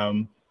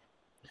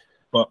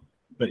 But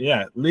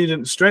yeah,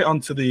 leading straight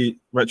onto the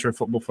Retro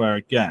Football Fair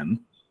again.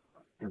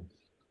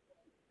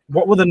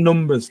 What were the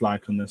numbers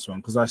like on this one?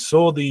 Because I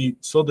saw the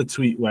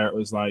tweet where it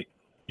was like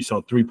you saw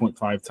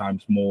 3.5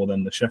 times more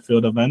than the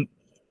Sheffield event.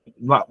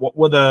 like what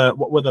were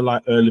the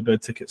like early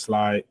bird tickets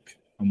like,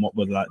 and what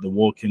were like the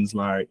walk-ins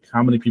like?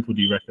 How many people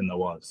do you reckon there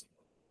was?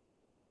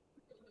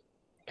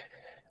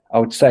 I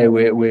would say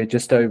we're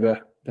just over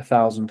the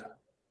 1,000.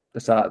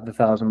 The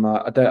 1,000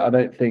 mark. I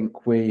don't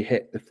think we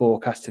hit the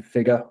forecasted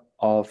figure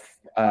of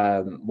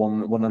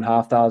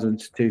 1,500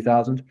 to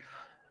 2,000.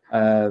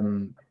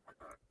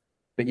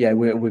 But yeah,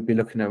 we'd be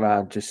looking at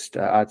around just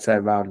I'd say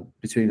around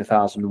between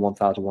 1,000 and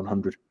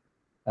 1,100.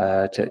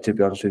 To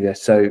be honest with you,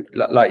 so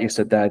like you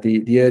said there,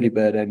 the early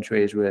bird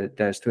entries were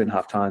there's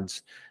 3.5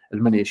 times as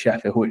many as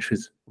Sheffield, which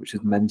was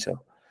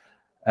mental.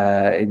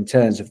 In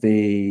terms of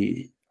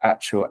the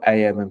actual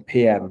AM and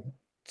PM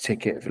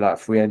ticket, like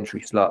free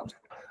entry slots,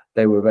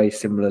 they were very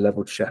similar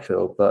level to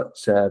Sheffield.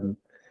 But I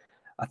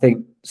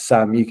think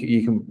Sam, you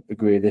can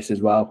agree with this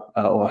as well,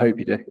 or I hope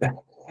you do.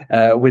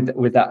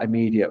 With that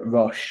immediate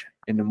rush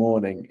in the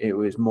morning, it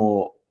was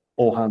more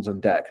all hands on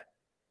deck.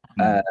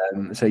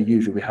 So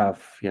usually we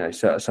have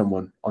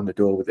someone on the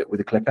door with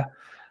a clicker.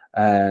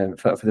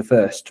 For the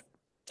first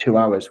 2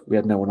 hours, we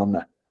had no one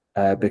on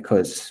there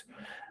because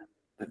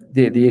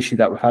the issue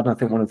that we've had, and I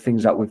think one of the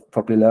things that we've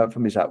probably learned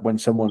from is that when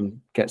someone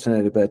gets an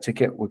early bird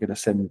ticket, we're going to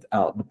send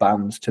out the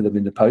bands to them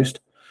in the post.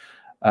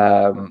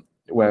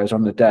 Whereas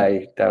on the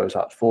day, there was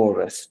like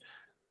 4 of us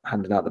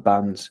handing out the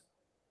bands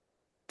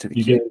to the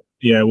queue.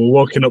 Yeah, we're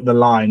walking up the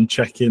line,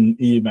 checking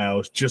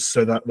emails just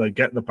so that they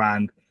get the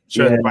band.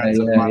 And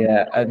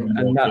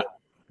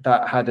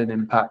that had an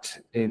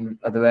impact in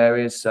other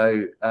areas.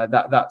 So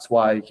that's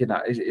why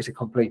it's a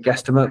complete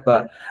guesstimate.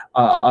 But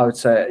I would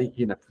say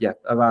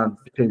around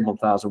between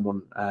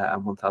 1,001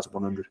 and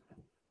 1,100.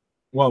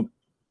 Well,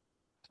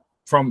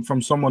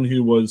 from someone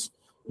who was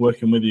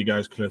working with you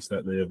guys close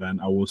at the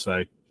event, I will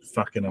say,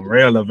 fucking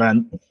unreal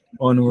event. It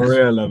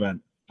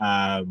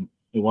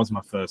was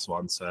my first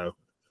one, so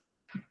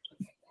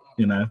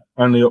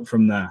only up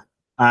from there.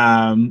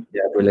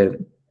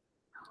 Brilliant.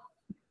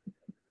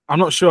 I'm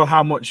not sure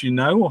how much you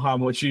know or how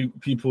much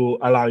people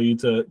allow you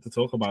to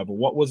talk about, but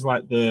what was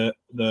like the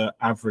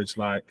average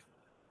like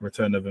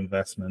return of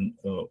investment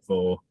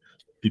for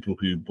people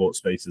who bought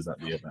spaces at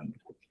the event?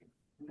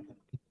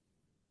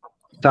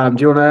 Sam,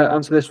 do you want to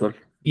answer this one?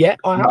 Yeah,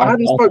 I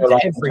haven't spoken to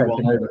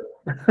everyone.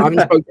 I haven't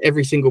spoken to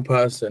every single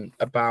person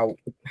about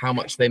how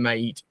much they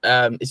made.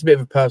 It's a bit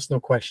of a personal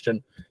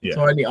question,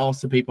 so I only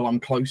ask the people I'm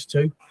close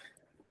to,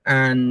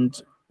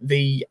 and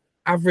the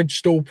average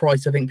stall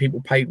price I think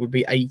people paid would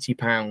be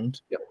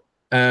 £80. Yep.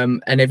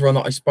 And everyone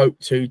that I spoke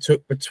to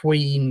took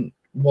between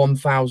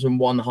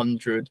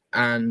 £1,100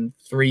 and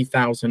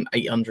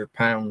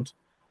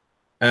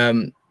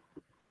 £3,800.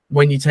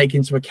 When you take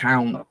into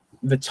account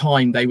the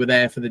time they were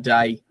there for the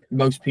day,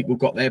 most people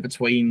got there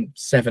between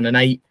 7 and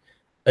 8.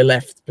 They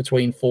left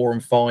between 4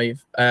 and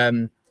 5.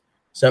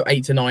 So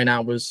 8 to 9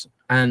 hours,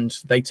 and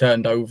they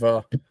turned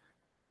over.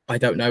 I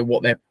don't know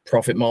what their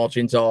profit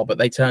margins are, but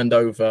they turned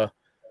over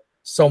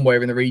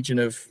somewhere in the region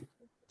of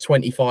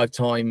 25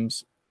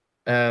 times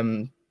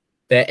their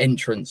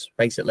entrance,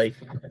 basically.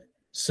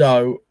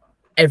 So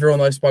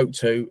everyone I spoke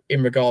to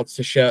in regards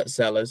to shirt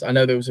sellers, I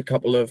know there was a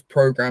couple of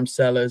program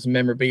sellers,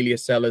 memorabilia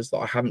sellers that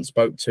I haven't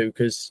spoke to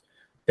because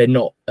they're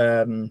not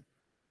on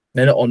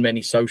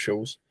many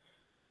socials.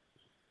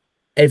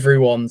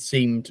 Everyone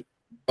seemed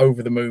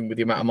over the moon with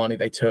the amount of money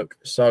they took.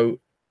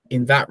 So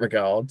in that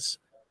regards,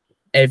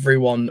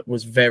 everyone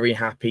was very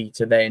happy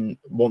to then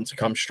want to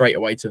come straight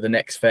away to the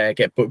next fair,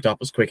 get booked up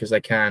as quick as they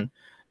can.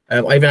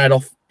 I even had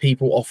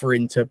people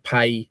offering to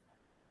pay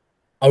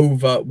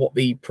over what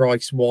the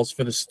price was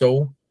for the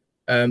stall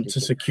to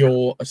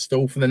secure a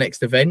stall for the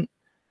next event.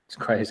 It's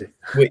crazy.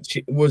 Which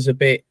was a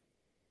bit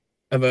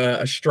of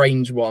a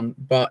strange one,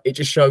 but it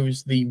just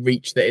shows the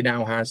reach that it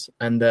now has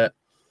and the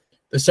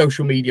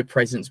social media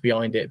presence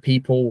behind it.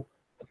 People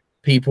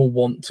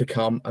want to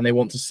come and they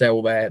want to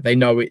sell there. They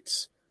know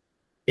it's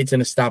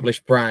an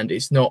established brand.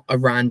 It's not a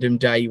random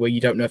day where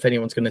you don't know if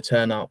anyone's going to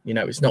turn up.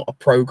 It's not a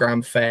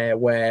program fair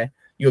where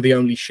you're the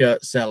only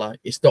shirt seller.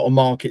 It's not a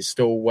market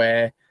stall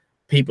where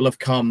people have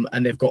come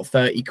and they've got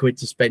 30 quid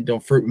to spend on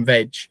fruit and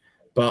veg,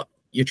 but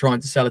you're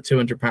trying to sell a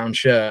 £200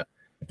 shirt.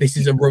 This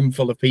is a room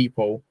full of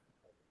people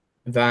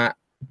that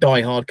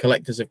diehard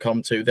collectors have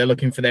come to. They're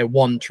looking for their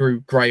one true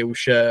grail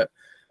shirt.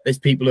 There's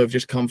people who have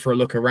just come for a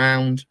look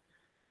around.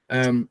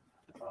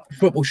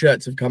 Football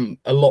shirts have become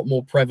a lot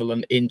more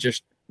prevalent in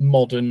just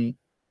modern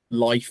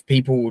life.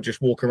 People will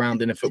just walk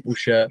around in a football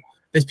shirt.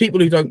 There's people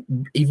who don't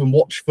even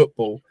watch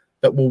football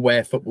that will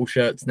wear football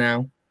shirts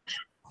now.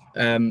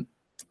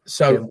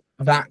 So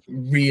that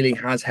really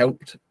has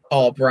helped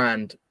our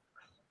brand.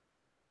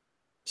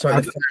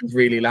 Sorry, the fan's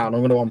really loud.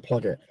 I'm going to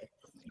unplug it.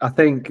 I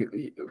think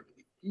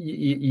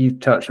you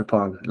touched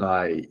upon,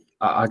 like,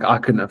 I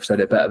couldn't have said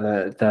it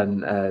better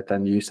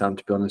than you, Sam,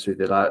 to be honest with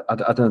you. Like, I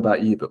don't know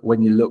about you, but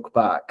when you look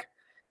back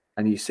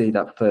and you see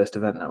that first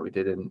event that we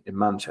did in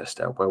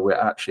Manchester, where we're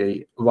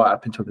actually right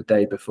up until the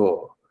day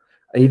before,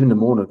 even the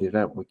morning of the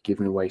event, we're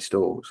giving away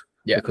stalls.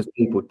 Yeah. Because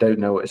people don't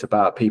know what it's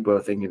about. People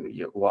are thinking,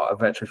 what, a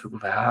retro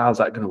football fair, how's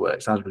that going to work?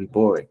 It sounds really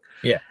boring.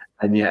 Yeah.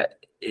 And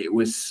yet it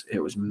was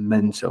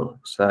mental.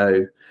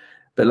 So,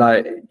 but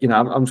like, you know,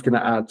 I'm just going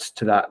to add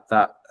to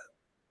that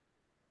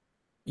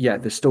yeah,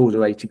 the stalls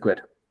are 80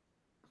 quid,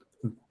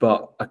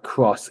 but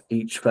across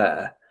each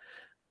fair,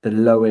 the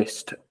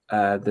lowest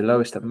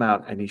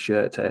amount any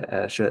shirt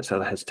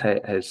seller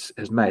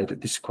has made,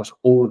 this across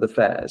all of the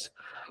fairs,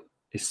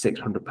 is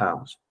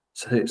 £600.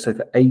 So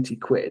for 80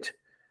 quid,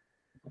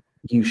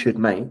 you should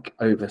make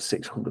over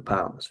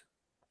 £600.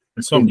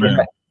 It's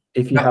unreal.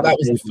 If you that have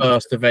was the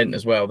first event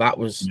as well. That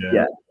was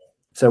yeah.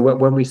 So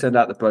when we send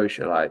out the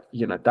brochure, like,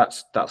 you know,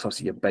 that's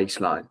obviously your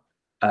baseline.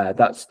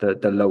 That's the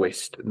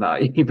lowest.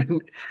 Like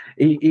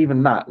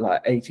even that,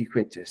 like 80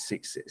 quid to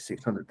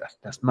 600.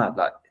 That's mad.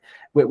 Like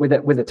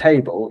with a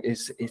table,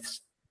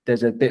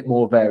 there's a bit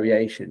more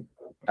variation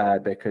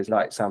because,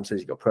 like Sam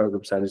says, you got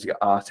program sellers, you got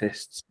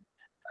artists.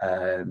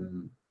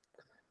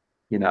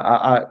 You know,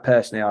 I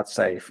personally, I'd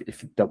say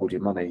if you doubled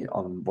your money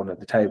on one of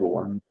the table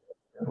one,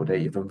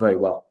 you've done very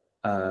well.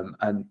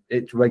 And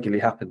it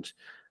regularly happens.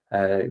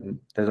 There's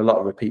a lot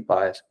of repeat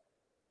buyers.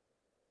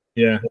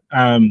 Yeah.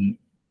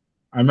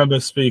 I remember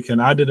speaking,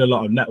 I did a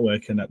lot of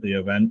networking at the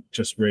event,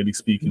 just really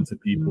speaking to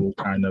people,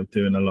 kind of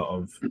doing a lot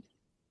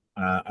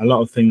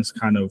of things,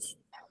 kind of,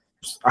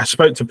 I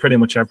spoke to pretty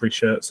much every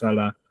shirt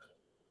seller.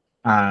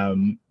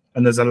 And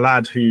there's a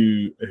lad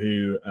who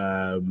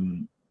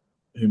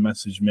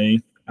messaged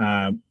me.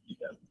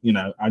 You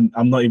know,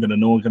 I'm not even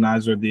an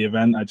organizer of the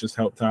event. I just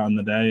helped out on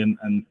the day,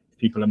 and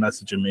people are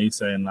messaging me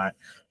saying, like,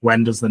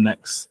 when does the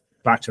next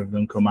batch of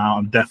them come out?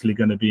 I'm definitely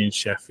going to be in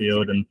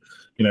Sheffield. And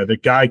you know, the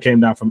guy came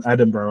down from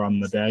Edinburgh on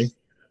the day.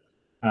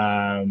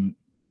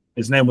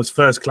 His name was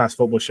First Class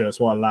Football Shirts.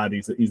 What a lad!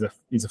 He's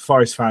a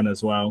Forest fan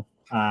as well.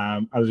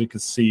 As you can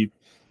see,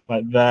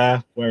 like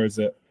there, where is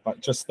it? Like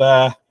just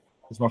there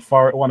is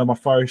one of my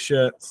Forest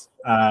shirts.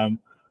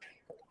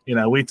 You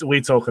know,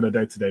 we talk on a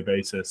day-to-day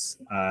basis.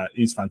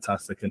 He's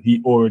fantastic, and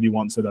he already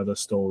wants it at a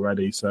store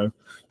ready. So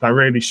that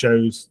really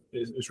shows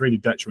it's really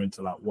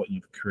detrimental to like what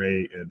you've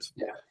created.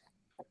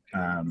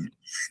 Yeah.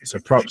 So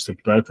props to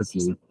both of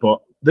you.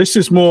 But this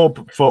is more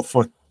for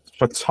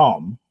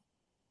Tom.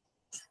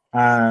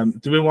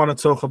 Do we want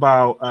to talk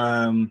about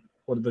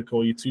what do they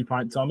call you, 2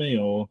 Pint Tommy,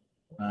 or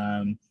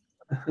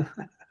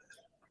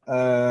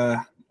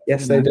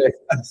yes, they do.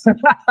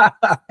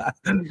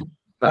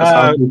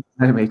 That's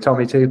me,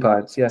 Tommy 2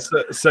 Pints. Yes.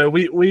 So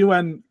we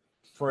went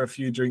for a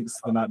few drinks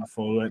the night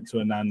before. We went to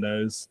a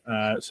Nando's.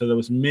 So there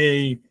was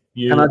me,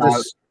 you. Can I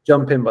just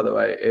jump in? By the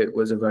way, it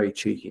was a very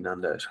cheeky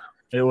Nando's.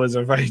 It was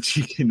a very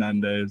cheeky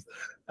Nando's.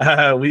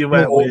 We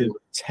went with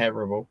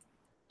terrible.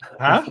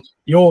 Huh?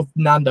 Your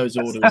Nando's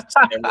order was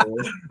terrible.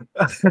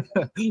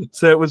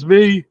 So it was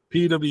me,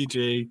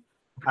 PWG,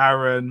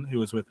 Aaron, who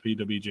was with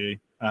PWG.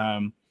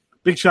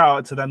 Big shout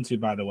out to them too,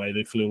 by the way.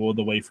 They flew all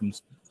the way from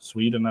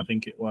Sweden, I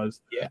think it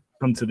was. Yeah.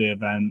 Come to the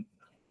event.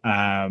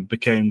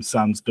 Became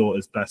Sam's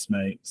daughter's best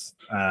mates.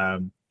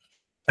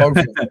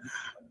 Okay.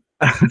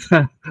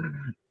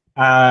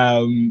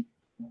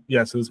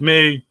 Yeah, so it was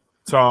me,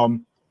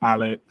 Tom,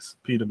 Alex,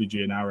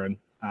 PWG, and Aaron,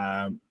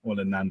 all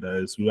in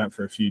Nando's. We went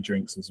for a few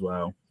drinks as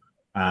well.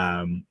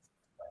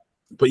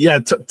 But yeah,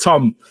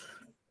 Tom,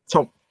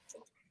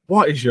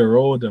 what is your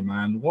order,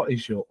 man? What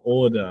is your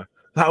order?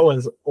 That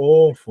was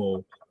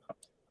awful.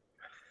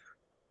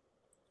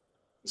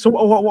 So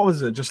what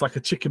was it? Just like a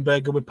chicken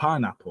burger with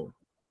pineapple?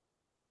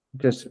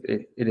 Just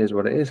it is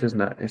what it is, isn't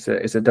it?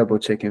 It's a double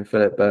chicken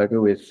fillet burger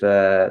with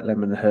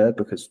lemon and herb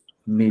because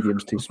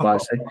medium's too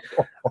spicy.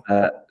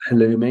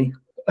 Halloumi,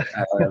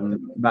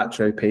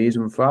 macho peas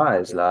and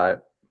fries. Like,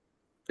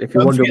 if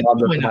you're wondering what I'm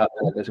looking at,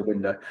 there's a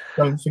window.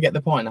 Don't forget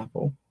the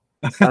pineapple.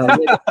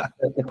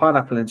 The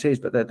pineapple and cheese,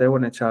 but they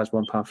want to charge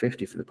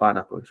 £1.50 for the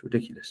pineapple. It's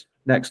ridiculous.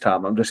 Next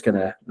time, I'm just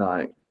gonna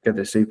like go to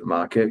the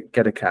supermarket,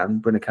 get a can,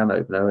 bring a can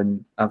opener,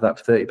 and have that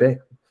for 30p.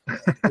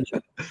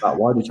 Like,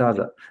 why do you charge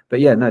that?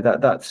 But yeah, no,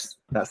 that's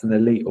an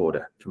elite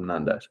order from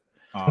Nando's.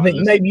 I think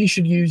maybe you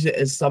should use it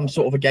as some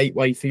sort of a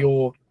gateway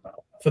for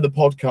the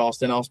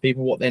podcast and ask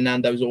people what their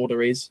Nando's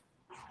order is.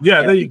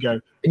 Yeah, there you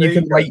go. And you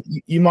can rate.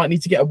 You might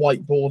need to get a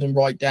whiteboard and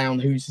write down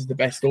whose is the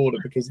best order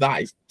because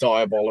that is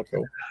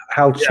diabolical.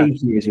 How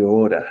cheeky is your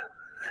order?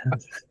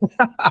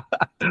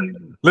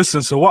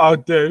 Listen, so what I'll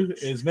do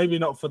is maybe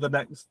not for the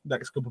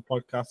next couple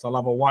of podcasts. I'll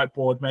have a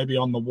whiteboard maybe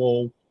on the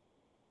wall.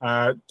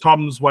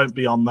 Tom's won't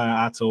be on there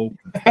at all.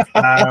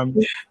 I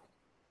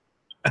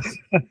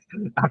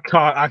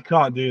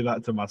can't do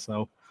that to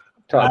myself.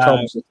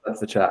 Tom's just left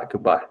the chat.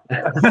 Goodbye.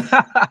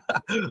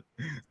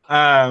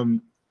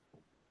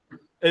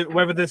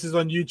 Whether this is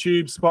on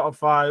YouTube,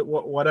 Spotify,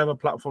 whatever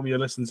platform you're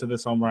listening to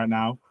this on right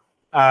now,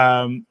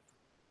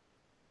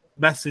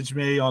 message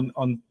me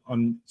on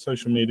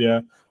social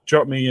media.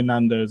 Drop me your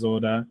Nando's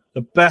order.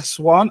 The best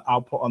one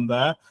I'll put on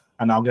there,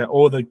 and I'll get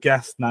all the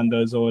guest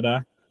Nando's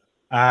order.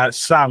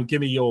 Sam,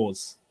 give me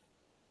yours.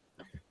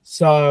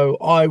 So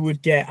I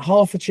would get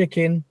half a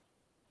chicken,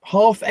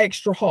 half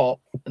extra hot,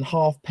 and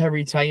half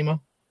peri tamer.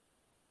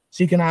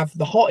 So you can have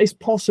the hottest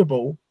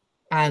possible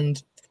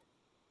and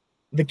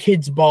the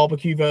kids'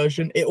 barbecue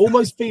version. It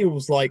almost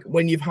feels like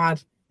when you've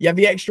had You have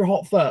the extra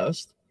hot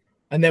first,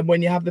 and then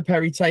when you have the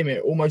peri tamer,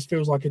 it almost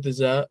feels like a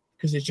dessert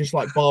because it's just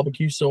like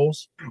barbecue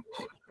sauce.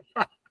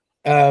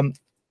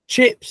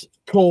 Chips,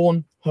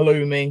 corn,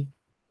 halloumi.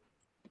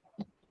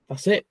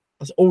 That's it.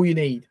 That's all you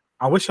need.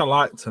 I wish I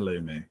liked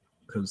halloumi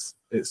because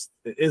it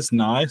is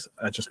nice.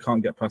 I just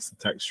can't get past the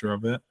texture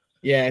of it.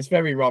 Yeah, it's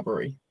very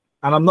rubbery.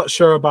 And I'm not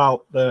sure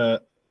about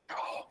the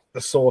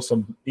sauce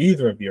on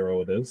either of your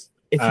orders.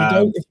 If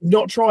you've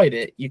not tried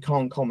it, you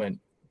can't comment.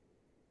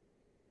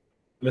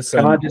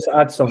 Listen, can I just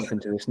add something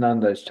to this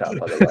Nando's chat,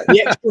 by the way?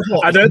 The extra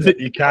hot. I don't think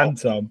you can,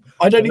 Tom.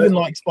 I don't even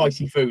like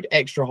spicy food.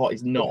 Extra hot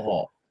is not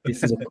hot.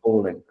 This is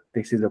appalling.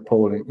 This is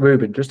appalling.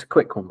 Ruben, just a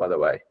quick one, by the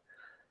way.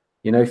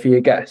 You know, for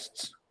your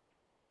guests,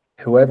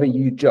 whoever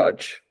you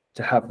judge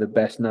to have the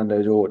best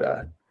Nando's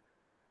order,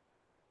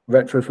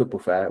 Retro Football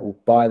Fair will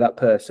buy that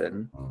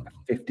person a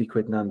 50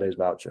 quid Nando's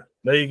voucher.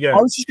 There you go.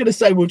 I was just going to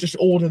say we'll just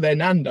order their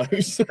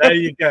Nando's. There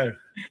you go.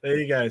 There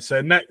you go.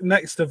 So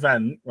next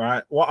event,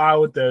 right, what I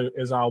would do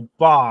is I'll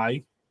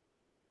buy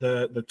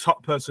the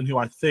top person who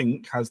I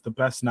think has the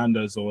best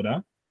Nando's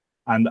order,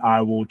 and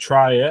I will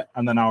try it,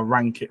 and then I'll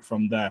rank it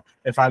from there.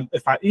 If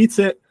I eat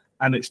it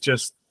and it's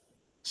just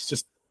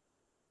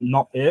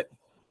not it,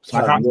 So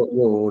your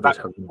order's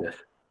horrendous.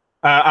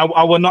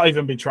 I will not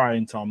even be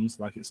trying Tom's.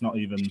 Like, it's not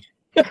even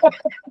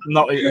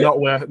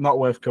not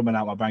worth coming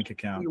out my bank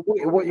account.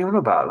 What are you on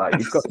about? Like,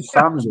 you've got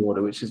Sam's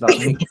order, which is like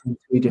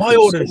My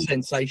order is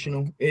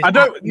sensational. It's I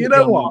don't. You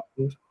know what?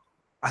 unbelievable.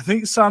 I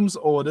think Sam's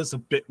order's a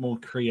bit more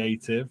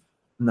creative.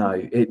 No,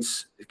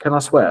 it's. Can I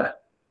swear?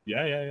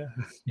 Yeah.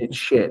 It's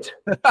shit.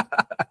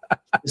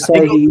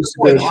 Say he used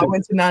to I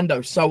went to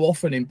Nando's so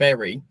often in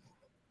Bury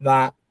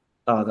that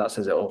that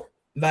says it all.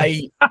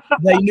 they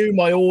knew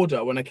my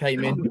order when I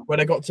came in. When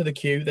I got to the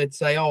queue, they'd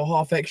say, "Oh,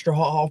 half extra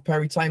hot, half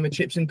peri tamer,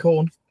 chips and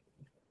corn."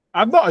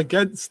 I'm not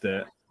against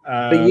it.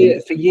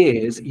 For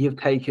years, you've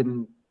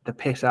taken the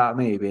piss out of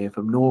me being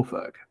from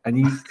Norfolk, and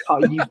you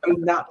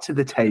bring that to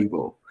the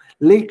table.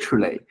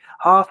 Literally,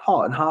 half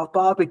hot and half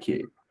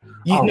barbecue.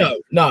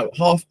 No,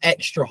 half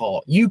extra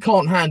hot. You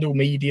can't handle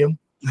medium.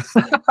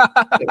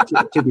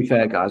 To be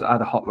fair, guys, I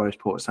had a hot roast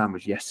pork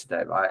sandwich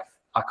yesterday. Right,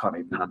 I can't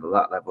even handle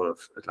that level of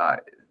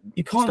like.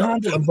 You can't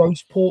handle a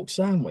roast pork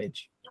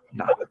sandwich.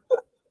 No,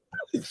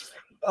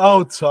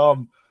 Oh,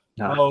 Tom.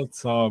 no. Oh,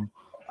 Tom.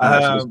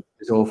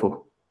 It's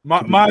awful.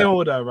 My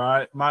order,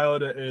 right? My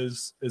order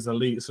is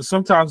elite. So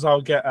sometimes I'll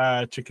get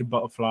a chicken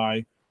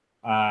butterfly,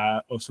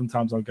 or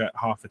sometimes I'll get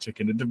half a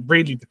chicken. It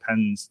really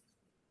depends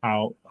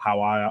how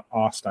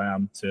arsed I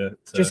am to.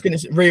 Just gonna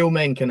say, real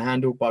men can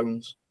handle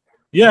bones.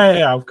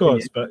 Yeah, of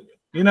course. But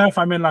if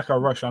I'm in like a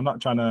rush, I'm not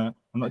trying to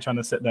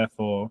sit there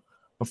for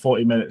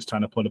 40 minutes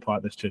trying to pull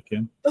apart this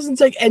chicken. Doesn't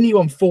take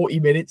anyone 40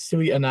 minutes to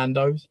eat a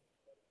Nando's.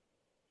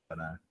 I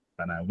know.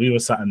 We were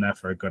sat in there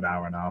for a good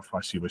hour and a half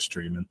while she was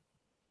streaming.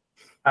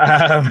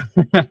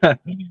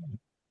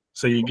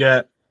 So you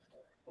get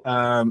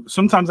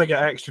sometimes I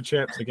get extra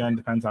chips. Again,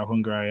 depends how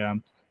hungry I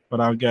am. But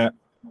I'll get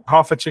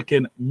half a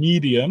chicken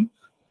medium,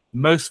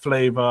 most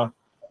flavor,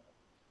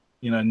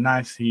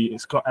 nice heat.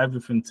 It's got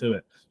everything to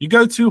it. You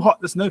go too hot,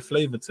 there's no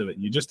flavor to it.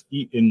 You're just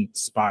eating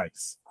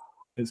spice.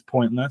 It's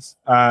pointless.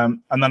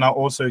 And then I'll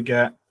also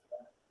get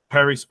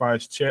peri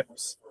spice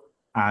chips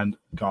and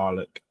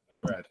garlic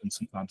bread and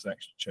sometimes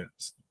extra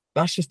chips.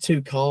 That's just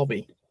too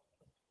carby.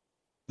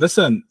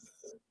 Listen,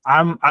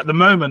 I'm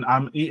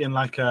eating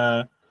like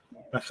a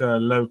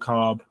low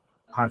carb,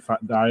 high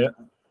fat diet.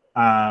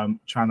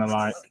 Trying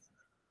to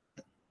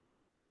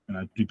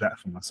do better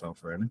for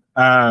myself, really.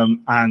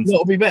 And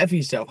What'll be better for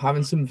yourself?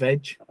 Having some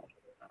veg.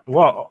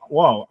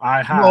 Well,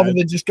 I had Rather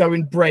than just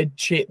going bread,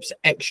 chips,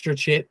 extra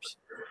chips.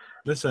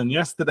 Listen,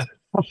 yesterday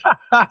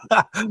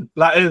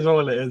that is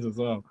all it is as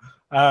well.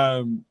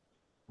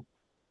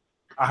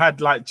 I had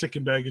like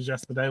chicken burgers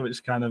yesterday,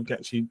 which kind of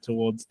gets you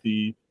towards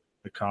the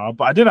carb,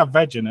 but I did have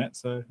veg in it,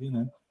 so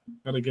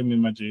gotta give me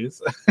my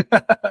dues.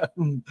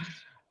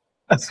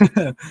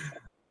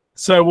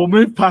 So we'll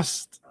move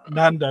past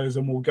Nando's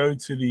and we'll go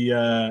to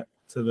the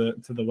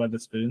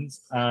Wetherspoons.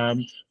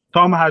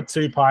 Tom had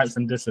 2 pints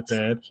and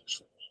disappeared.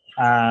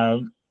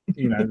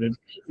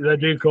 They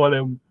do call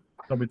him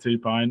Tommy 2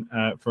 pint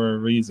for a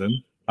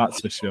reason,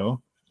 that's for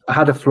sure. I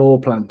had a floor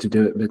plan to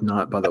do at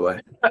midnight, by the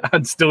way.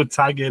 And still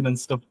tagging and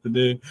stuff to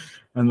do,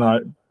 and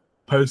like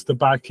poster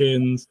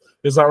back-ins.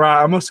 It's like,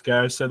 right, I must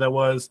go. So there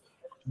was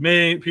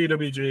me,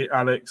 PWG,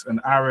 Alex,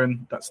 and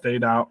Aaron that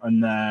stayed out,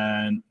 and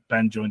then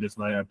Ben joined us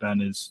later.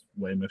 Ben is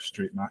Weymouth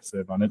Street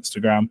Massive on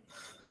Instagram.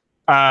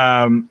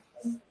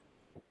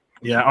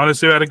 Yeah,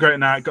 honestly, we had a great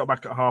night. Got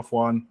back at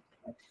 1:30,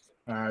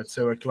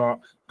 2:00.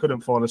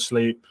 Couldn't fall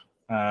asleep.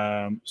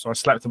 So I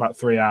slept about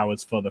 3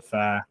 hours for the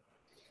fair.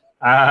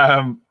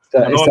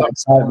 It's that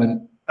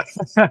excitement.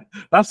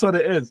 That's what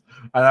it is.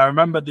 And I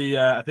remember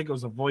I think it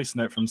was a voice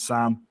note from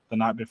Sam the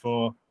night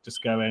before,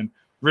 just going,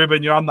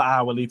 "Ruben, you're on the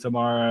hourly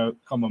tomorrow.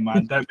 Come on,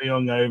 man, don't be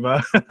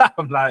hungover."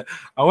 I'm like,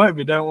 I won't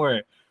be, don't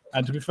worry.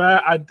 And to be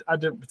fair, I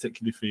didn't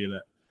particularly feel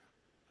it.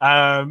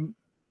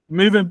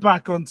 Moving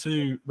back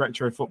onto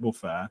Retro Football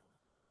Fair,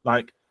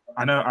 like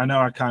I know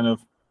I kind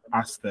of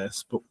ask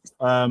this, but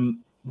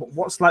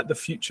what's like the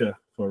future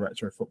for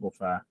Retro Football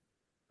Fair?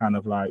 Kind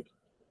of like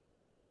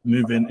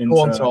moving into.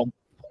 Go on, Tom.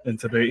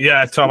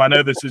 Yeah, Tom. I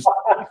know this is.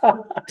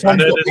 Tom's got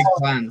big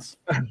plans.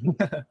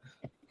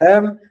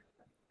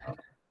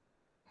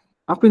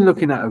 I've been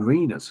looking at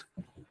arenas.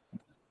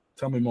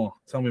 Tell me more.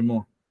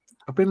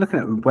 I've been looking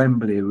at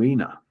Wembley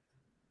Arena.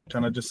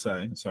 Can I just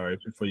say, sorry,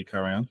 before you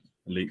carry on,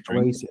 elite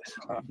drink. Oasis.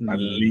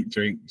 Elite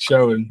drink.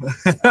 Showing.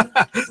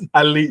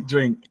 Elite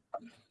drink.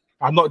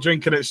 I'm not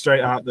drinking it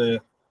straight out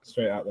the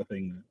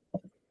thing.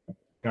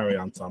 Carry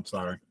on, Tom.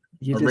 Sorry.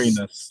 You're Arenas.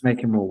 just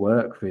making more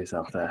work for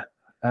yourself there.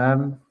 I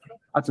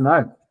don't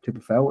know. To be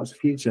fair, what's the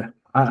future?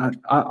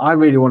 I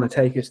really want to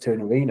take us to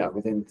an arena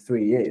within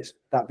 3 years.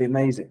 That'd be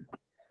amazing.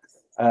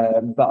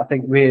 But I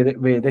think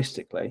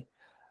realistically,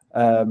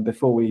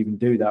 before we even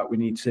do that, we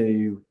need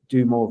to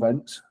do more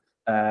events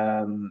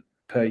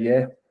per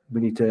year.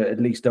 We need to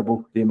at least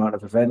double the amount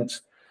of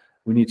events.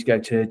 We need to go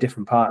to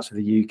different parts of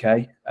the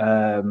UK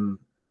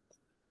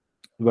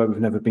where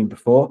we've never been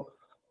before.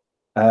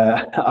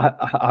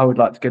 I would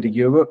like to go to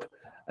Europe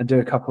and do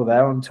a couple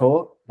there on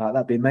tour. Like,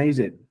 that'd be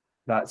amazing.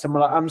 Like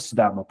somewhere like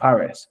Amsterdam or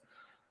Paris.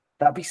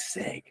 That'd be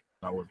sick.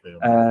 That would be.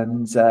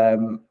 And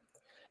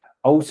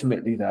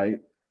ultimately, though,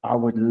 I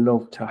would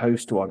love to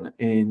host one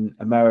in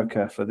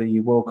America for the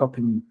World Cup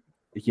in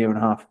a year and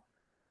a half.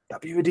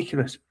 That'd be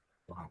ridiculous.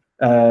 Wow.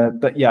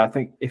 But yeah, I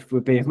think if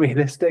we're being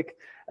realistic,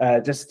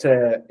 just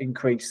to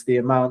increase the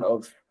amount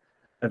of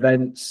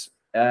events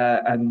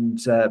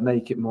and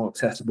make it more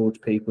accessible to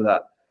people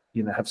that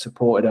have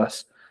supported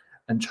us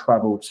and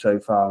travelled so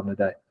far on the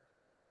day.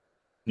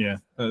 Yeah,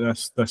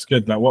 that's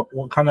good. Like,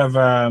 what kind of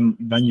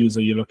venues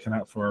are you looking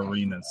at for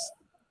arenas?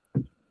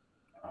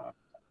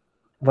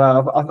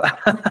 Well,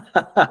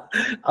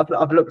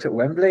 I've looked at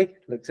Wembley,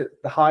 looked at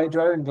the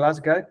Hydro in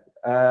Glasgow,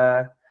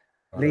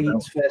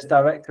 Leeds First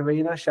Direct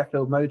Arena,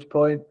 Sheffield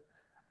Motorpoint.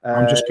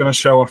 I'm just going to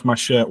show off my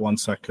shirt 1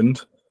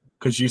 second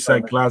because you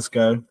said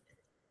Glasgow.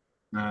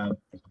 I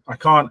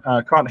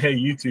can't hear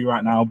you two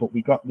right now, but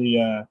we got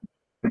the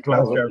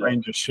Glasgow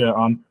Rangers shirt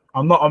on.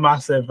 I'm not a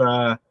massive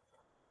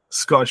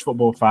Scottish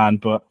football fan,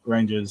 but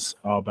Rangers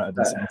are better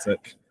than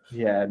Celtic.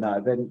 Yeah, no,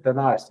 they're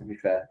nice, to be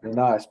fair. They're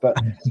nice, but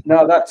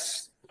no,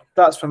 that's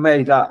for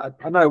me. That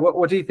I know.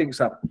 What do you think,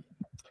 Sam?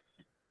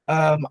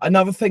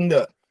 Another thing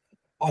that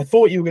I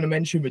thought you were going to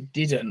mention but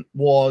didn't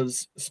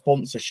was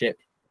sponsorship.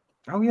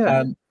 Oh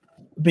yeah.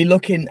 Be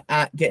looking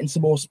at getting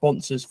some more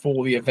sponsors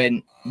for the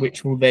event,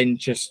 which will then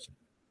just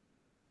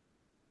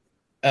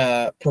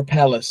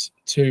propel us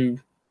to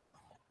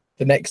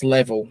the next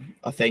level,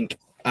 I think.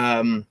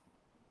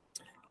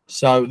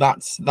 So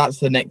that's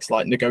the next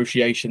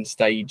negotiation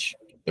stage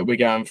that we're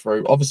going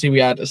through. Obviously, we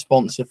had a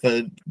sponsor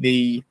for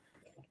the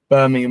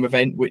Birmingham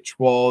event, which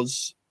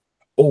was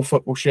all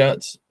football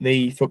shirts,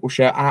 the football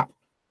shirt app.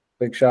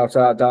 Big shout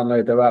out,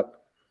 download the app.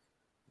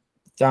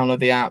 Download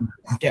the app,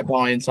 get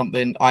buying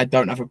something. I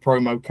don't have a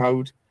promo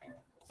code.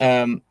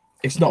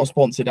 It's not a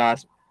sponsored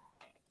ad.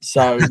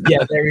 So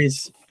yeah, there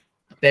is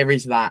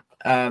that.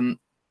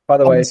 By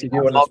the way, if you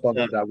do want to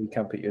sponsor that, we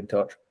can put you in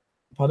touch.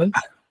 Pardon?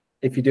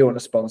 If you do want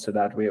to sponsor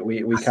that, we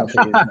can put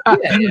you in touch.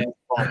 Yeah.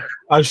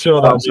 I'm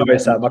sure I'm sorry,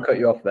 Sam, I cut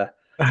you off there.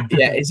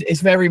 Yeah,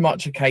 it's very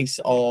much a case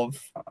of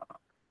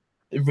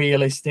a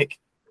realistic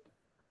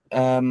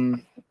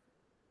way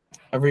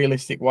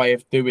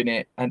of doing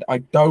it, and I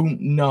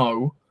don't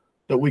know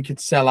that we could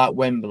sell out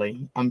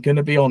Wembley. I'm going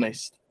to be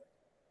honest.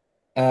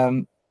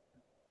 I'm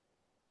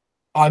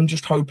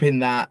just hoping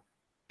that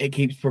it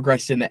keeps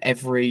progressing, that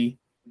every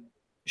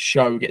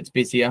show gets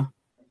busier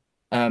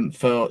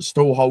for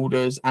stall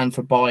holders and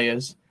for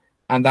buyers,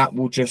 and that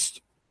will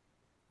just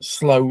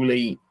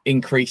slowly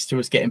increase to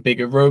us getting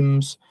bigger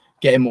rooms,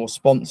 getting more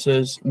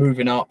sponsors,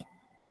 moving up.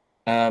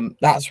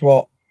 That's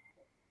my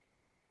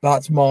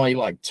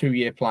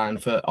 2-year plan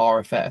for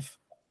RFF.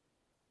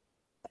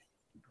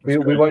 We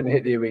won't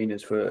hit the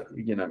arenas for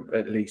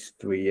at least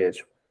 3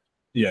 years.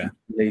 Yeah,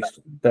 at least.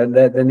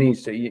 There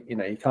needs to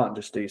you can't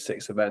just do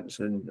 6 events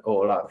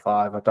or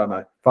 5. I don't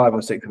know, 5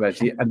 or 6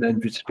 events and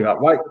then just be like,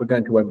 right, we're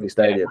going to Wembley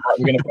Stadium.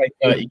 We're going to pay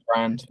 30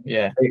 grand.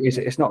 Yeah,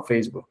 it's not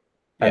feasible.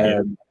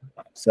 Yeah.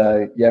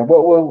 So yeah,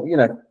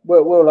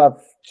 we'll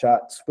have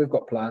chats. We've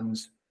got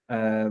plans.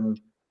 Yeah,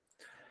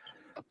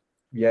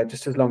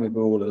 just as long as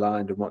we're all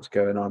aligned on what's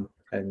going on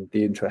and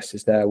the interest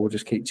is there, we'll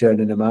just keep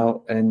churning them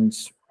out and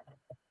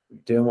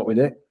doing what we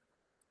do.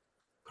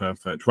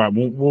 Perfect. Right,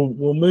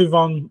 we'll move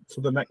on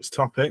to the next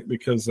topic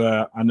because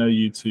I know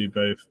you two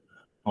both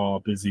are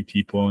busy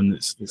people and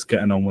it's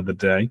getting on with the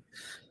day.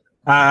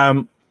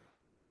 Kind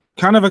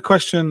of a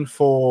question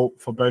for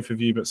both of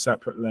you, but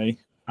separately.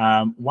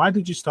 Why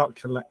did you start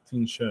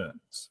collecting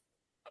shirts?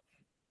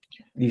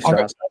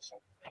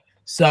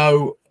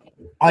 So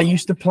I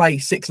used to play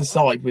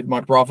 6-a-side with my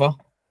brother.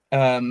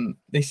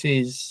 This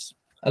is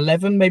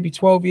 11, maybe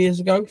 12 years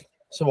ago.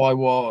 So I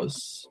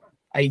was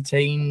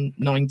 18,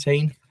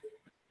 19.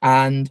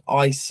 And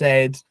I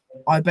said,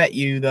 I bet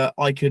you that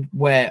I could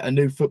wear a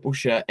new football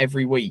shirt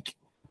every week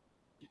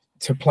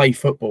to play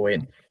football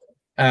in.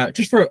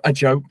 just for a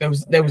joke. There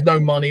was no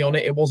money on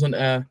it. It wasn't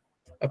a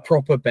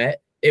proper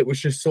bet. It was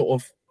just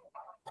sort of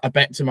a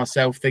bet to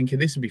myself, thinking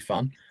this would be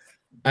fun.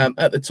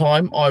 At the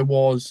time, I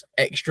was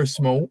extra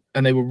small,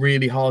 and they were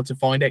really hard to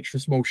find extra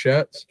small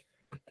shirts.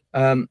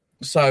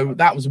 So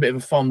that was a bit of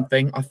a fun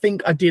thing. I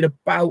think I did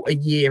about a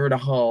year and a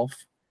half.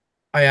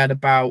 I had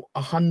about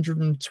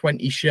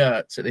 120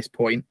 shirts at this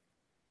point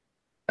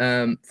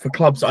for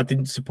clubs I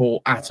didn't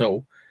support at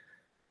all.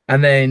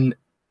 And then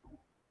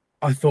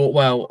I thought,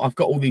 well, I've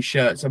got all these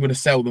shirts. I'm going to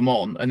sell them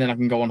on, and then I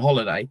can go on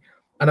holiday.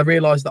 And I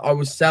realized that I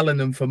was selling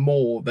them for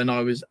more than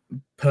I was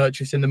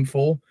purchasing them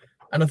for.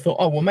 And I thought,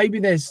 oh, well, maybe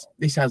this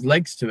has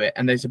legs to it,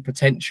 and there's a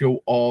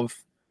potential of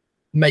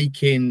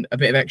making a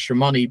bit of extra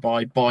money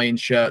by buying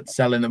shirts,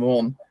 selling them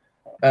on.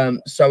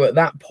 So at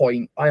that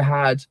point, I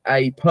had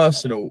a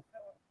personal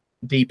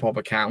Depop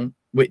account,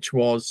 which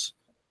was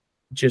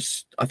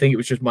I think it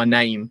was just my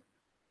name.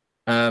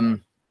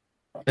 And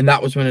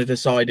that was when I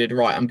decided,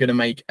 right, I'm going to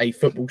make a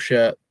football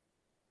shirt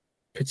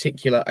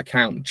particular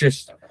account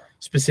just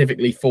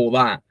specifically for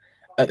that.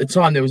 At the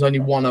time, there was only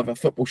one other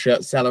football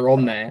shirt seller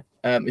on there.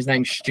 His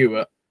name's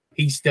Stuart.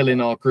 He's still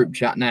in our group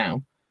chat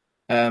now.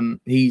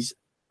 He's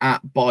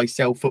at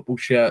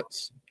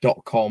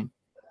buysellfootballshirts.com.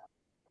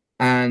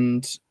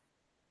 And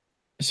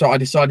so I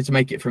decided to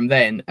make it from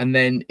then. And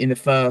then in the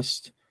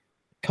first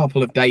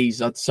couple of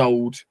days, I'd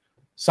sold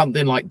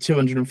something like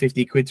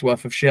 250 quid's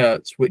worth of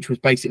shirts, which was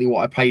basically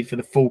what I paid for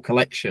the full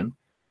collection.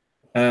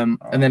 And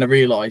then I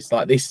realized,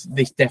 like, this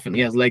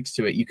definitely has legs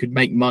to it. You could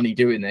make money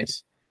doing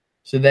this.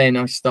 So then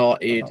I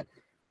started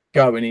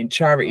going in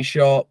charity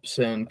shops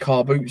and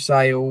car boot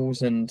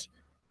sales and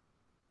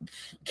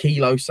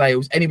kilo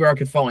sales, anywhere I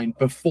could find,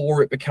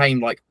 before it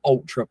became like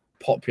ultra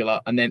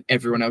popular, and then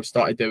everyone else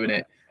started doing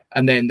it,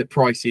 and then the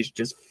prices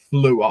just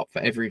flew up for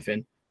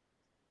everything.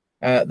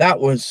 That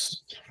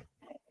was,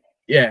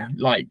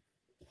 like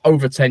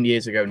over 10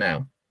 years ago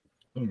now.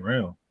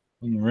 Unreal.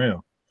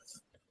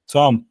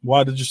 Tom,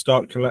 why did you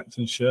start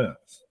collecting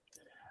shirts?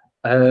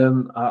 I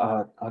don't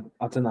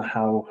know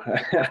how.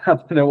 I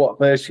don't know what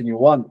version you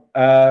want.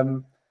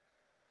 If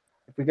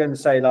we're going to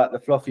say like the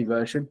fluffy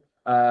version,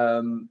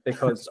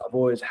 because I've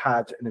always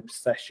had an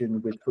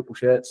obsession with football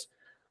shirts.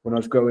 When I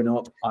was growing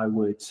up, I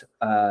would,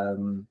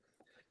 I'd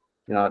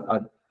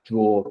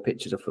draw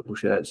pictures of football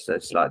shirts.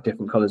 That's like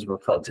different colours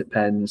with felt tip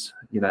pens.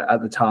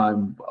 At the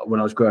time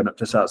when I was growing up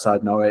just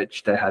outside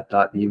Norwich, they had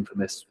like the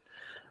infamous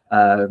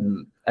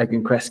Egg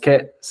and Crest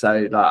kit.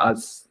 So like I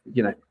was,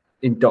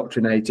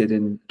 indoctrinated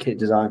in kit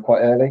design quite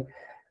early.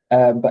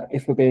 But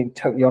if we're being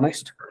totally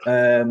honest,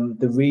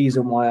 the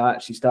reason why I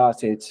actually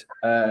started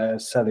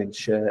selling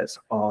shirts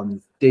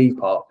on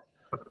Depop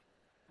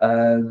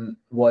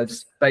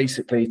was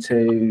basically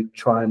to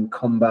try and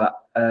combat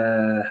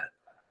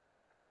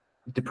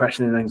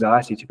depression and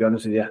anxiety, to be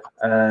honest with you.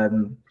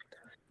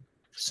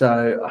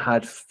 So I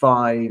had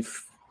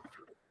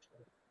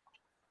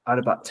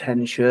about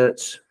 10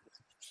 shirts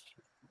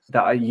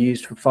that I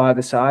used for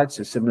 5-a-side,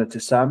 so similar to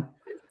Sam.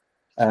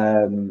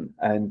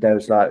 And there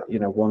was like,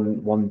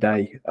 one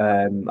day,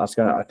 I was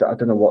going, I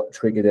don't know what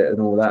triggered it and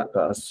all that,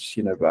 but I was,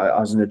 I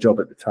was in a job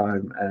at the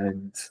time,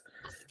 and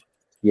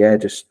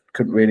just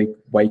couldn't really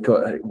wake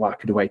up. Well, I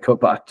could wake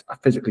up, but I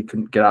physically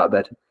couldn't get out of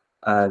bed.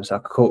 So I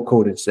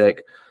called in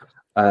sick.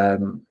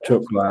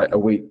 Took like a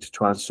week to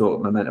try and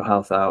sort my mental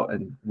health out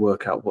and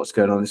work out what's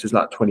going on. This was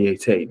like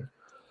 2018.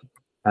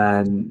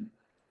 And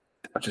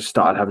I just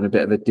started having a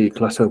bit of a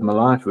declutter of my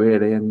life,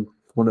 really. And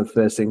one of the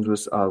first things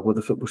was,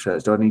 the football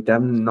shirts, do I need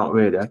them? Not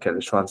really. Okay,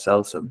 let's try and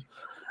sell some.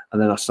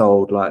 And then I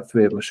sold like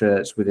 3 of my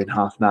shirts within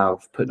half an hour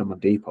of putting them on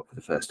Depop for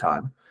the first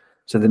time.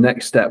 So the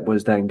next step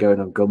was then going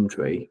on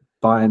Gumtree,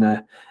 buying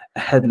a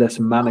headless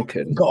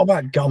mannequin. Forgot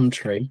about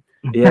Gumtree.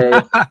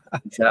 Yeah.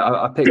 So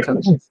I picked up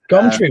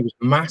Gumtree was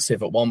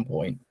massive at one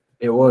point.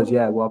 It was,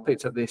 yeah. Well, I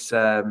picked up this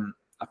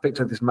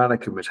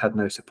mannequin which had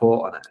no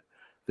support on it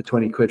for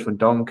 20 quid from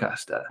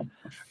Doncaster.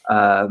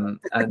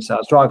 And so I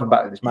was driving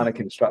back with this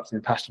mannequin strapped in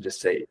the passenger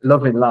seat,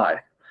 loving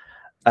life.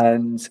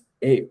 And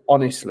it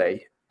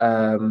honestly,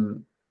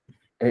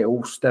 it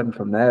all stemmed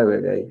from there,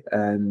 really.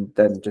 And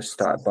then just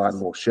started buying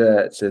more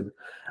shirts. And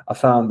I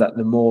found that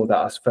the more that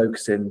I was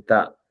focusing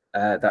that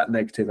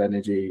negative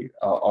energy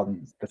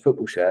on the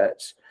football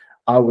shirts,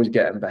 I was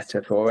getting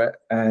better for it.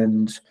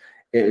 And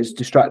it was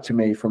distracting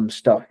me from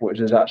stuff which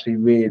was actually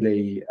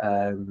really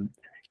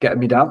getting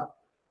me down.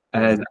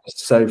 And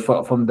so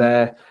from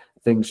there,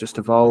 things just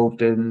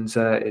evolved, and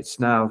it's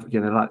now,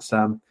 like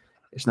Sam,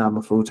 it's now my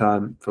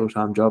full-time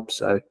job.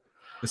 So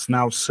it's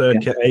now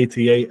circa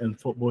 88 and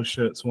football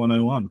shirts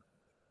 101.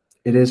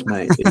 It is,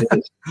 mate. It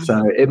is.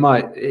 So it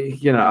might,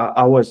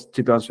 I was,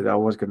 to be honest with you, I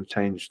was going to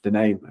change the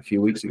name a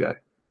few weeks ago.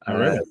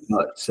 Really?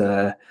 But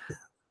the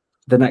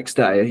next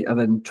day, and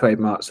then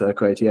trademark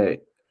Circa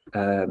 88.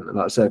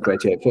 Like Circa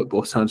 88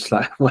 football. So I'm just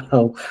like,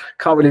 well,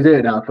 can't really do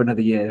it now for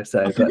another year.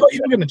 So I forgot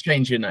you were going to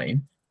change your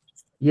name.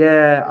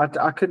 Yeah,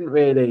 I couldn't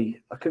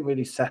really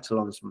settle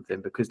on something,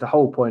 because the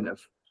whole point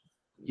of,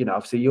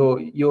 obviously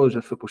yours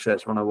of Football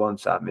Shirts 101,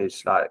 Sam,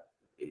 is like,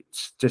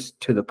 it's just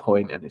to the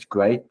point and it's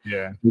great.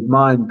 Yeah. With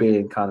mine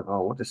being kind of,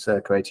 what does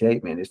Circa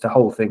 88 mean? It's the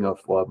whole thing of,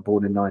 well, I'm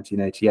born in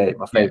 1988.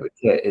 My favourite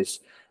kit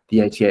is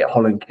the 88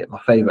 Holland kit. My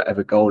favourite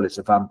ever goal is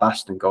the Van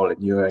Basten goal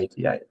in Euro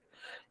 88.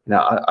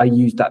 I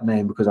used that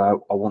name because I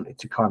wanted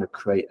to kind of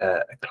create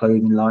a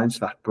clothing line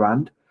 /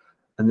 brand.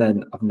 And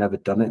then I've never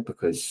done it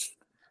because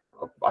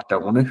I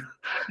don't want to.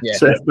 Yeah.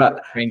 So,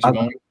 but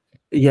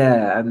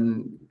yeah,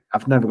 and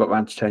I've never got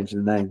around to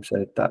changing the name.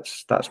 So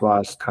that's why I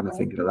was kind of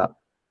thinking of that.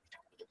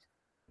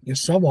 You're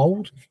so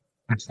old.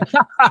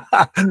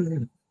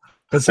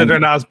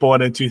 Considering I was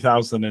born in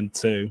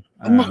 2002.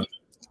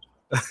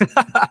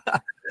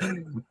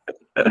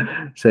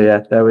 So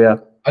yeah, there we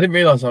are. I didn't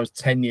realise I was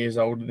 10 years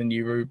older than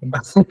you, Ruben.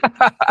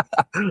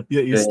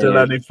 Yeah, you're still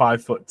only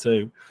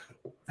 5'2".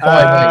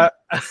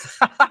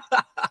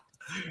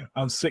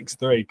 I'm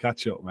 6'3".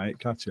 Catch up, mate.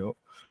 Catch up.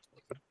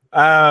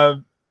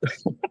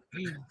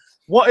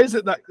 What is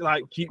it that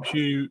like keeps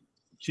you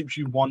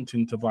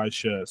wanting to buy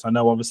shirts? I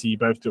know obviously you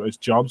both do it as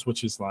jobs,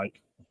 which is like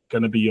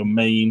going to be your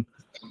main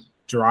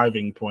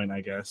driving point,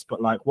 I guess.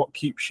 But like, what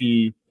keeps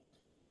you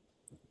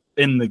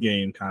in the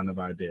game? Kind of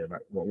idea.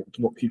 Like,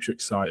 what keeps you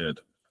excited?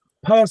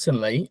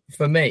 Personally,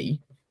 for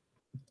me,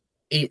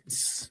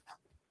 it's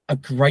a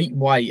great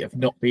way of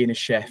not being a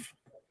chef.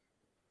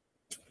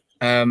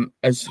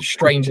 As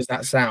strange as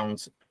that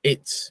sounds,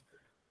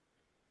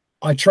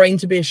 I trained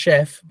to be a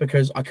chef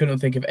because I couldn't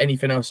think of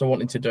anything else I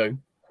wanted to do.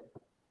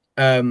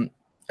 And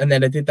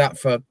then I did that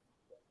for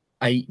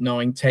 8,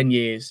 9, 10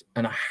 years,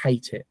 and I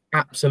hate it.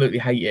 Absolutely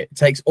hate it. It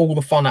takes all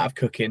the fun out of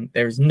cooking.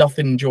 There is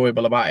nothing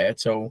enjoyable about it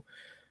at all.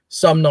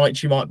 Some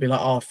nights you might be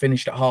like, I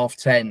finished at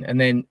 10:30, and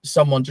then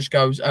someone just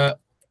goes,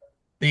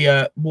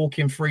 the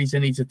walk-in freezer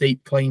needs a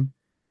deep clean.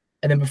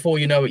 And then before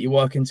you know it, you're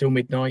working till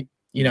midnight.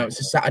 It's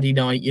a Saturday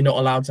night. You're not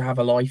allowed to have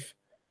a life.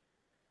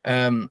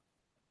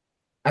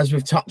 As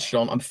we've touched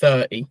on, I'm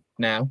 30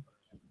 now.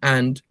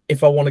 And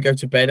if I want to go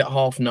to bed at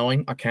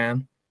 9:30, I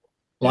can.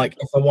 Like,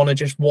 if I want to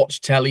just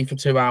watch telly for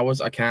 2 hours,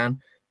 I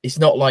can. It's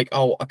not like,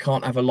 I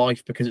can't have a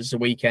life because it's a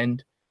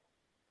weekend.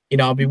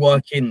 I'll be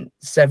working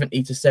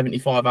 70 to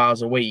 75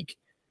 hours a week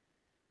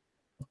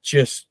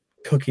just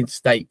cooking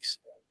steaks.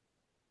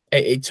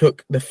 It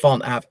took the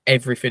fun out of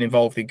everything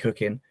involved in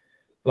cooking.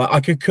 Like, I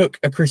could cook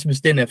a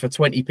Christmas dinner for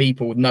 20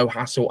 people with no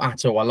hassle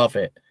at all. I love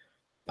it.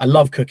 I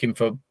love cooking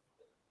for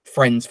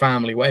friends,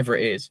 family, whatever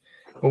it is.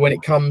 But when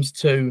it comes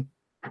to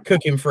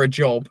cooking for a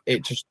job,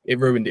 it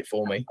ruined it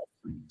for me.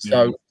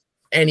 So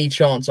any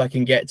chance I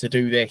can get to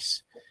do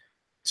this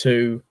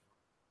to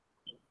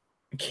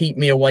keep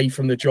me away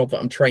from the job that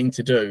I'm trained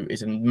to do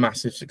is a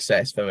massive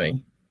success for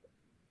me.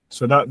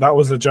 So that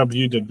was the job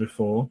you did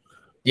before.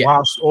 Yeah.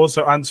 Whilst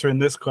also answering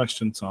this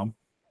question, Tom,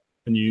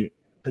 can you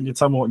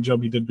tell me what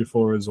job you did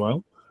before as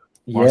well?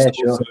 Yeah,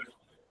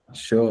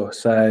 sure.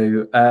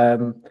 So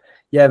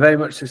very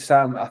much to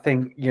Sam. I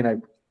think me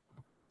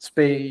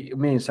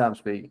and Sam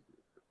speak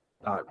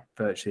like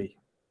virtually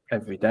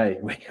every day,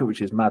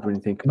 which is mad when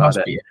you think about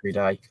it. Every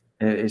day.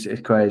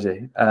 It's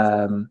crazy.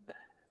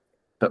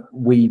 But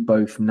we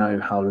both know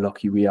how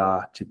lucky we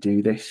are to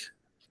do this.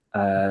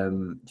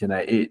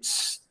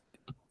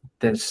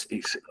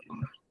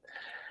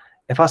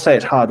 If I say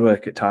it's hard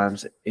work at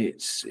times,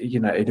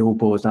 it all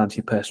boils down to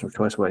your personal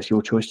choice, where it's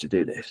your choice to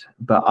do this.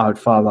 But I would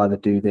far rather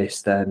do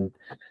this than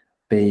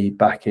be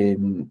back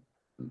in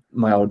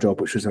my old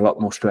job, which was a lot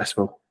more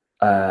stressful,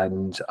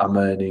 and I'm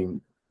earning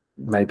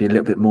maybe a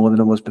little bit more than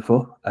I was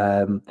before.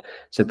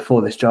 So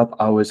before this job,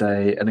 I was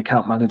an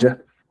account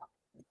manager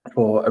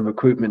for a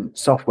recruitment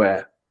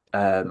software.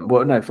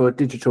 For a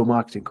digital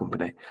marketing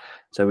company.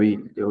 So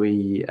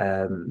we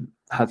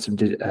had some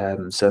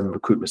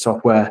recruitment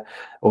software,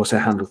 also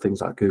handled things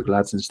like Google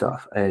Ads and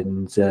stuff.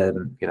 And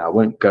I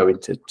won't go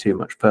into too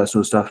much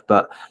personal stuff,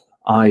 but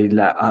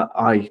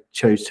I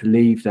chose to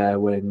leave there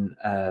when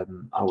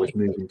I was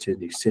moving to a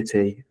new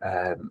city.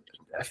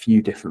 A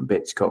few different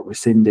bits got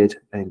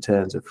rescinded in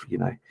terms of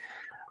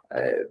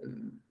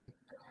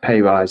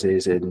pay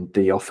rises and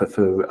the offer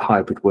for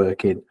hybrid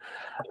working.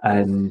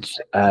 And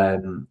I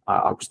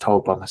was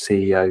told by my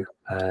CEO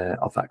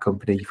of that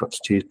company, you've got to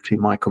choose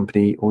between my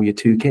company or your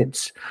 2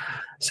 kids.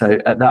 So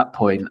at that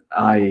point,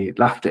 I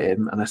laughed at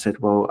him and I said,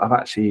 well, I've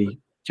actually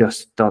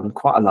just done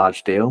quite a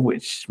large deal,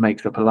 which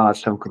makes up a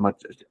large chunk of my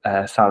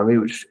salary,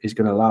 which is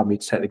going to allow me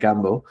to take the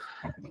gamble.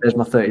 There's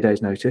my 30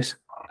 days notice.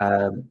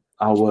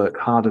 I'll work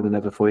harder than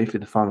ever for you for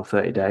the final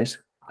 30 days.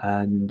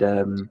 And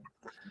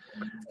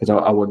because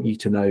I want you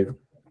to know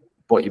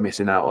what you're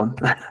missing out on.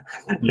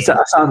 So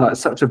I sound like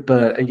such a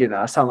bird,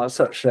 I sound like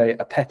such a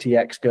petty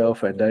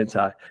ex-girlfriend, don't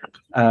I?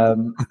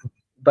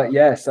 But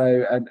yeah,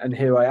 so and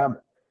here I am.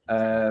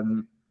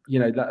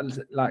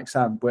 Like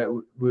Sam,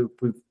 we're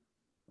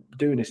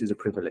doing this is a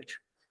privilege,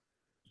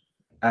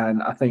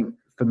 and I think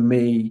for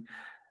me,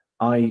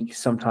 I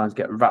sometimes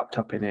get wrapped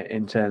up in it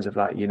in terms of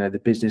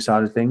the business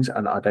side of things,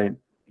 and I don't.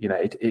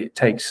 It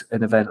takes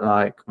an event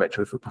like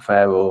Retro Football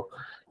Fair or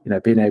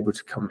being able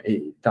to come.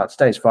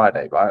 Today's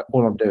Friday, right?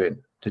 All I'm doing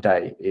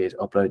today is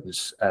uploading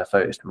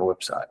photos to my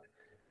website.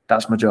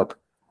 That's my job.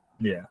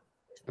 Yeah.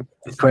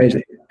 It's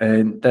crazy.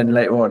 And then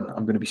later on,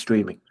 I'm going to be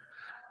streaming.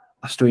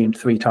 I streamed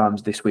 3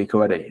 times this week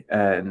already,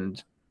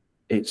 and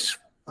it's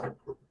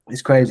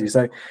crazy.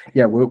 So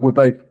yeah, we're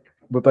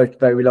both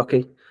very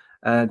lucky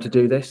to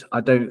do this.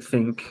 I don't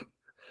think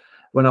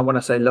when I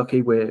say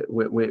lucky, we're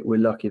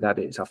lucky that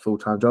it's our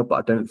full-time job, but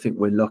I don't think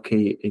we're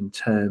lucky in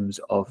terms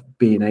of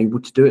being able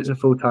to do it as a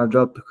full-time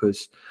job,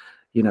 because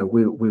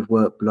we've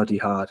worked bloody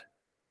hard,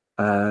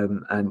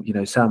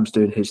 and Sam's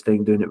doing his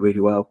thing, doing it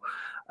really well.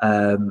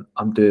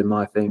 I'm doing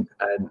my thing,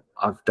 and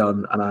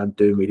I'm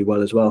doing really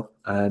well as well.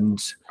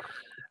 And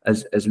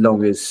as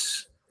long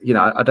as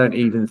I don't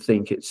even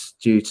think it's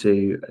due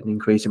to an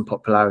increase in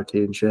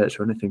popularity in shirts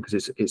or anything,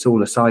 because it's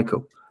all a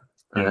cycle.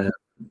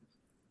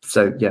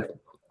 So yeah,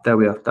 there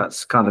we are.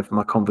 That's kind of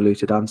my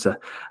convoluted answer.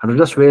 And I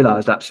just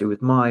realised actually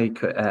with my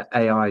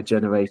AI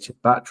generated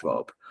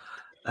backdrop,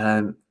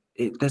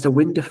 there's a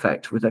wind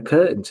effect with a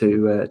curtain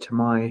to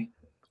my.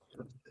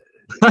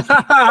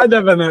 I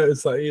never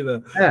noticed that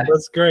either. Yeah.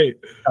 That's great.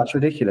 That's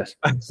ridiculous.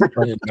 I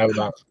didn't know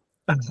that.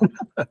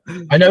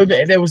 I know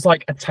that there was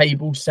like a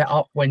table set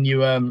up when you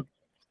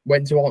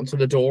went to answer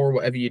the door or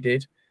whatever you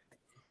did.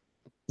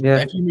 Yeah.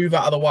 If you move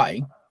out of the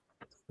way,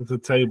 there's a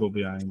table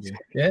behind you.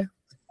 Yeah,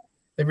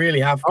 they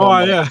really have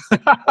gone. Oh yeah,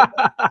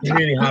 they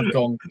really have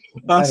gone.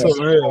 That's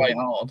unreal. Quite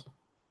hard.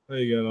 There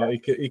you go.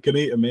 Like, you can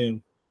eat a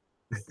meal.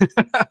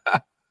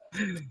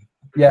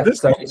 Yeah.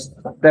 So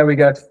there we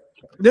go.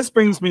 This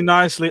brings me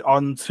nicely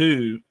on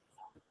to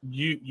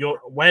your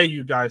where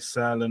you guys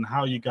sell and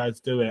how you guys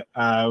do it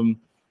on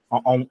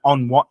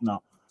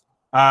Whatnot.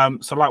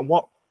 So like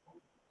what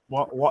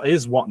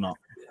is Whatnot?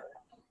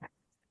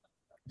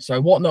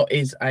 So Whatnot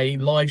is a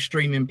live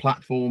streaming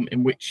platform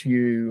in which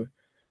you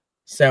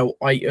sell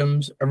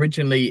items.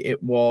 Originally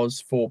it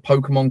was for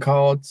Pokemon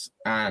cards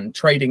and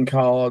trading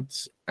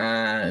cards,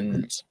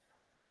 and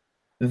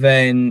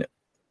then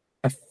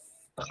a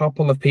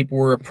couple of people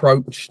were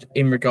approached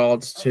in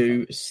regards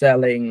to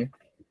selling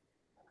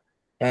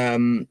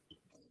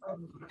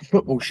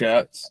football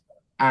shirts,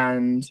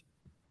 and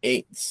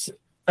it's,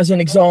 as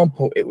an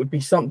example, it would be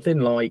something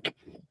like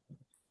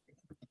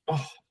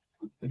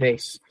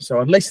this. So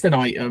I'd list an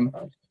item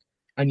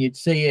and you'd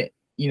see it,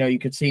 you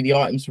could see the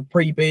items for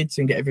pre-bids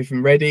and get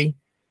everything ready.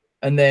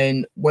 And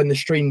then when the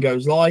stream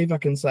goes live, I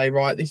can say,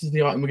 right, this is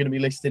the item we're going to be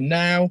listing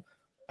now.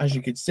 As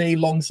you can see,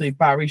 long sleeve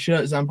Barry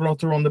shirt,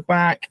 Zambrotta on the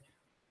back,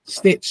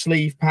 stitch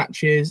sleeve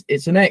patches.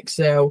 It's an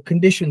XL,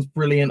 conditions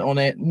brilliant on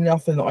it.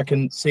 Nothing that I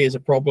can see as a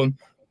problem.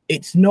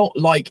 It's not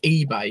like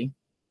eBay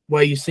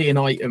where you see an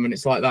item and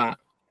it's like that.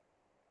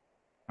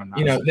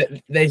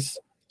 There's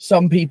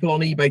some people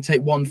on eBay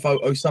take 1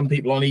 photo, some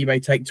people on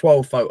eBay take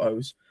 12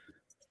 photos.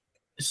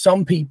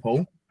 Some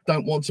people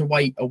don't want to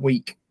wait a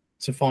week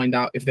to find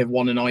out if they've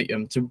won an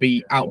item, to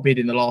be outbid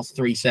in the last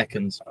 3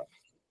 seconds.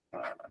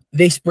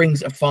 This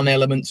brings a fun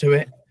element to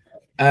it.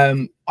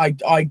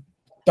 I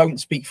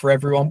don't speak for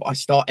everyone, but I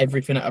start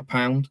everything at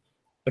 £1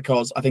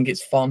 because I think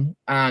it's fun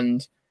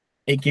and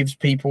it gives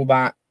people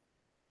that,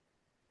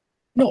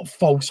 not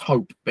false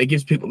hope, but it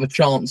gives people the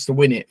chance to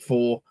win it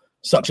for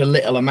such a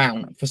little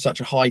amount, for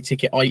such a high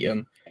ticket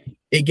item.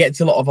 It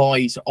gets a lot of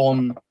eyes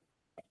on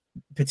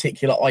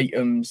particular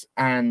items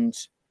and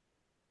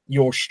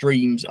your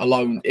streams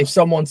alone. If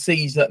someone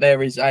sees that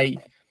there is a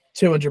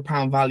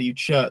 £200 valued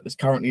shirt that's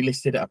currently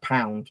listed at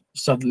 £1,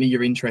 suddenly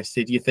you're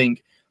interested. You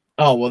think,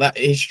 oh, well, that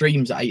his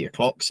stream's at 8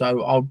 o'clock,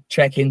 so I'll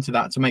check into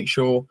that to make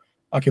sure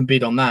I can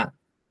bid on that.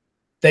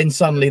 Then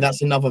suddenly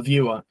that's another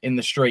viewer in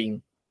the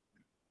stream.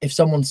 If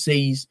someone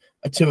sees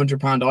a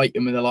 £200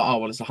 item and they're like, oh,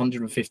 well, it's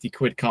 150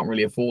 quid, can't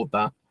really afford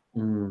that.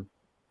 And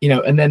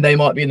then they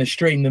might be in the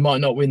stream, they might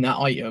not win that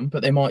item,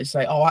 but they might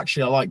say, oh,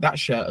 actually, I like that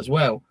shirt as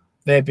well.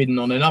 They're bidding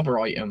on another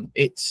item.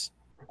 It's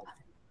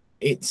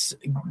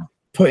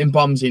putting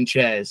bums in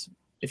chairs,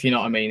 if you know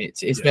what I mean.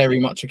 It's very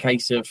much a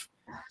case of,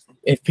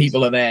 if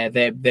people are there,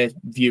 they're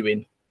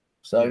viewing.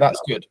 So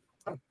that's good.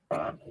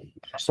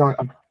 Sorry,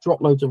 I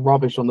dropped loads of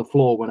rubbish on the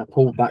floor when I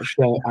pulled that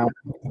shirt out.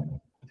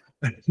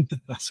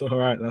 That's all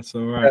right. That's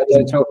all right.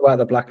 Don't talk about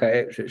the Black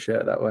Exit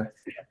shirt that way.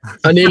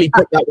 I nearly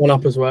put that one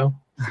up as well.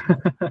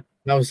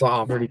 I was like,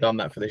 I've already done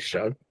that for this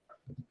show.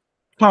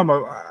 Tom,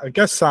 I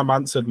guess Sam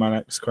answered my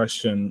next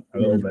question a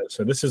little bit.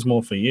 So this is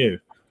more for you.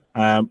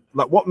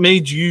 What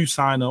made you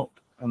sign up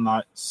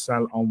and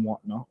sell on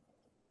Whatnot?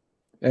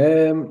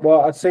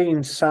 Well, I'd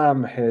seen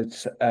Sam had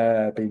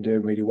been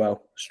doing really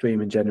well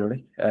streaming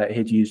generally.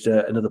 He'd used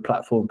another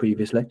platform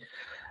previously.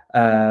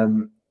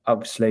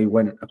 Obviously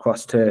went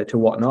across to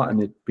Whatnot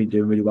and had been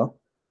doing really well.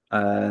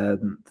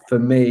 For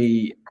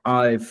me,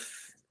 I've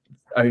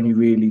only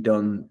really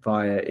done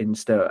via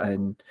Insta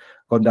and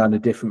gone down a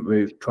different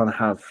route, trying to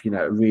have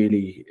a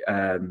really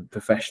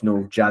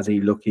professional,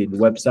 jazzy looking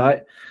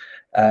website.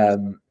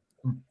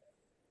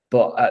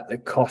 But at the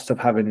cost of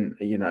having,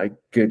 a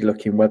good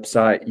looking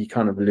website, you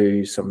kind of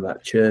lose some of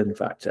that churn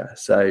factor.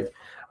 So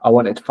I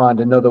wanted to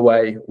find another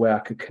way where I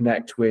could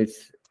connect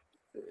with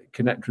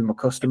my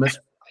customers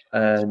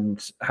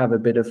and have a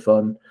bit of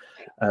fun,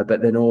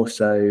 but then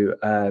also,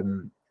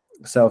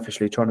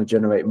 selfishly trying to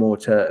generate more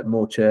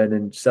churn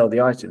and sell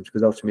the items,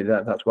 because ultimately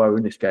that's why we're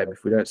in this game.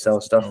 If we don't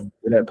sell stuff,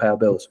 we don't pay our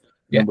bills.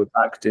 And we're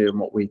back doing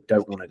what we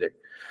don't want to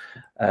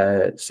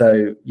do.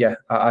 So yeah,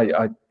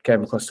 I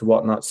came across to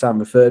Whatnot. Sam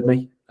referred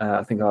me.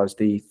 I think I was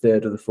the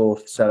third or the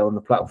fourth seller on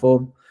the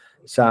platform.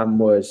 Sam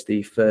was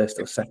the first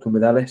or second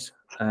with Ellis,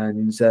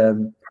 and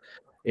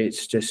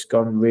it's just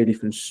gone really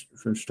from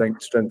strength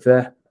to strength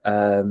there.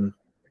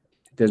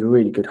 There's a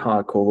really good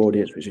hardcore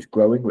audience which is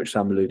growing, which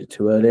Sam alluded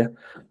to earlier.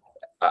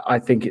 I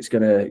think it's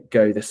going to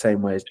go the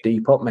same way as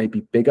Depop,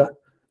 maybe bigger,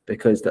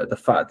 because the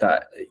fact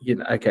that,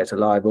 okay, it's a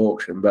live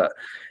auction, but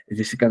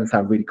this is going to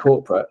sound really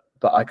corporate,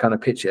 but I kind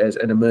of picture it as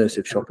an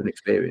immersive shopping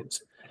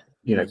experience.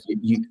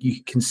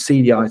 You can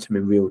see the item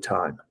in real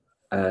time.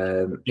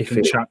 You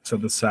can chat to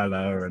the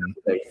seller,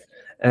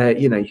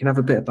 and you can have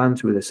a bit of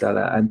banter with the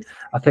seller. And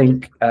I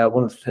think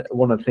one of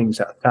the things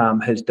that Sam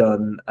has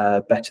done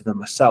better than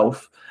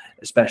myself,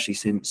 especially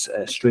since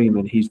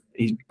streaming, he's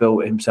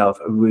built himself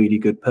a really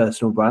good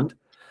personal brand.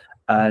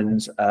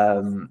 And I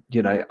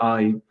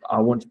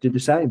want to do the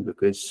same,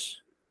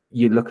 because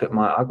you look at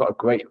I've got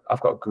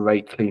a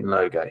great clean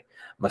logo.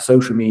 My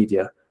social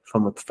media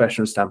from a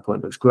professional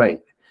standpoint looks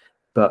great,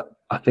 but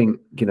I think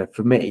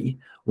for me,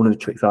 one of the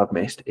tricks I've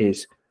missed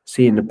is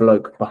seeing the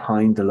bloke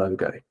behind the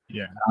logo.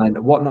 Yeah, and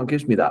Whatnot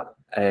gives me that.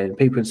 And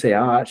people can say,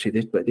 actually,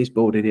 this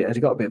bald idiot has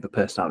got a bit of a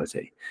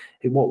personality.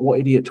 What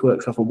idiot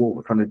twerks off a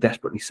wall trying to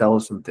desperately sell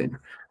something?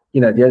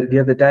 The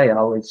other day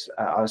I was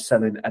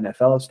selling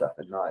NFL stuff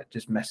and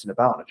just messing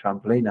about on a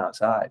trampoline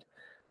outside.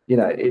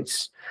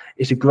 It's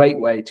a great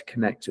way to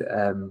connect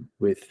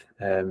with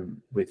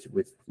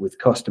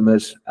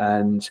customers,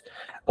 and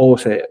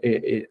also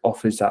it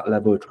offers that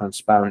level of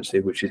transparency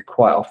which is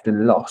quite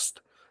often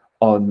lost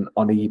on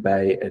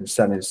eBay and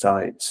selling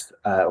sites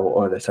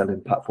or other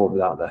selling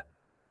platforms out there.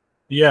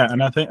 Yeah,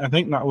 and I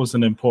think that was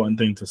an important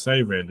thing to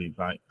say, really,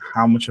 like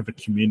how much of a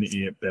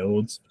community it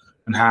builds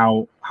and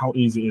how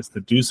easy it is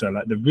to do so.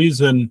 Like the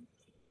reason,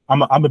 I'm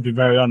gonna be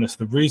very honest,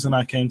 the reason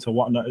I came to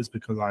Whatnot is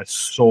because I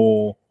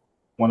saw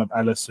one of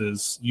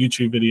Ellis's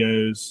YouTube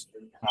videos,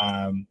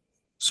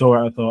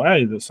 saw it, I thought,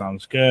 hey, that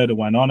sounds good. I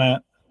went on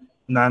it,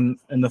 and then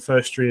in the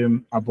first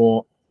stream, I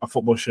bought a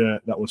football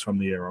shirt that was from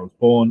the year I was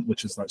born,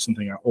 which is like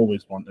something I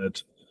always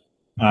wanted.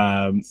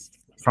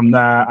 From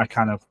there, I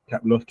kind of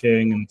kept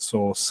looking and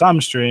saw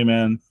Sam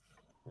streaming,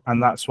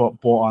 and that's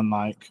what brought on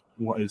like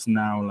what is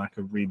now like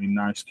a really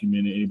nice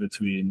community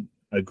between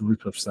a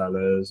group of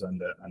sellers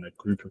and a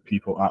group of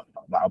people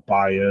that are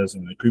buyers,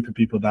 and a group of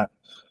people that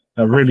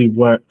really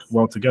work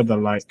well together.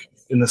 Like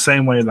in the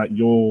same way, like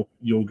your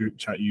group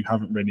chat, you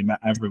haven't really met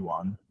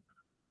everyone.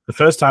 The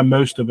first time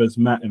most of us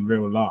met in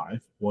real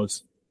life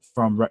was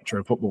from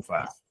Retro Football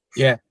Fair.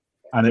 Yeah,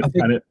 and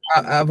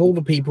out of all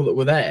the people that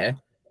were there,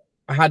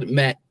 I hadn't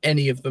met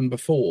any of them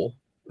before.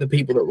 The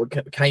people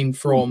that came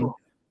from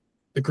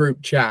the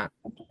group chat,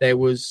 there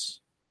was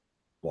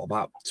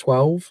about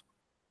 12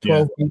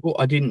 people.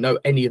 I didn't know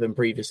any of them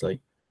previously.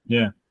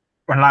 Yeah,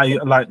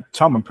 and like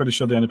Tom, I'm pretty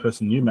sure the only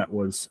person you met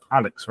was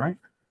Alex, right?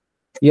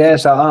 Yeah,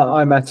 so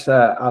I met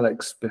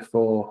Alex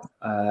before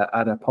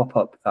at a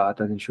pop-up that I'd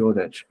done in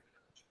Shoreditch.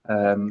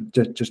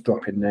 Just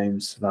dropping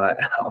names like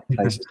out of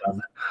places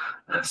down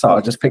there. So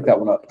I just picked that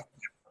one up.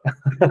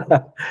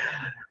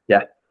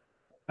 Yeah.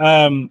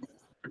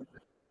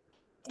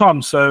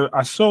 Tom, so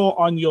I saw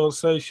on your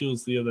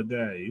socials the other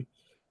day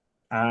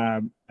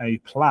a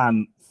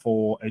plan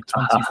for a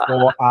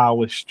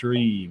 24-hour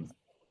stream.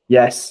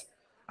 Yes.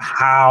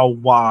 How,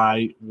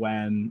 why,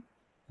 when?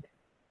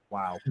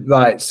 Wow.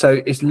 Right.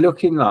 So it's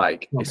looking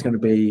like it's going to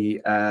be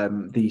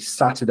the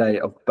Saturday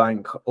of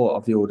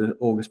the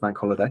August bank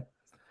holiday.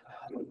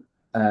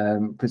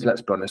 Because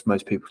let's be honest,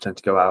 most people tend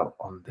to go out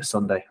on the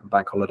Sunday and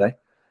bank holiday.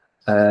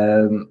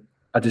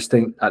 I just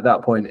think at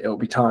that point it'll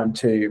be time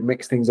to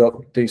mix things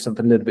up, do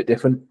something a little bit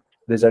different.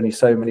 There's only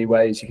so many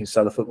ways you can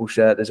sell a football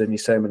shirt. There's only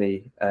so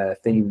many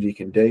themes you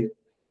can do.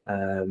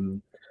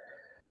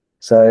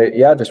 So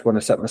yeah, I just want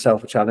to set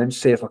myself a challenge,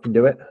 see if I can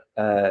do it.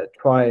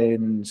 Try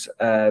and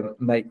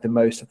make the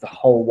most of the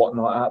whole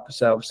Whatnot app.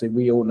 So obviously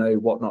we all know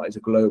Whatnot is a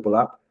global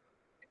app.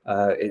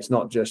 It's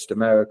not just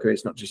America.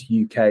 It's not just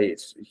UK.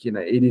 It's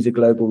it is a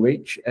global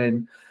reach.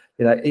 And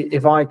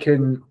if I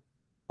can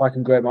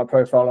grow my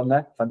profile on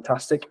there,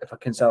 fantastic. If I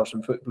can sell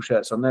some football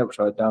shirts on there, which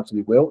I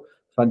undoubtedly will,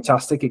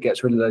 fantastic. It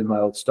gets rid of my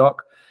old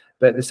stock.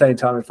 But at the same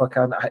time, if I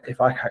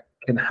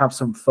can have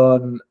some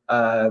fun,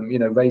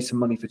 raise some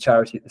money for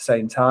charity at the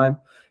same time.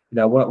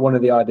 One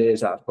of the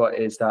ideas that I've got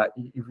is that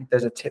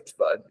there's a tips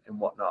button and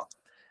Whatnot.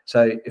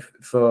 So if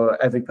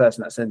for every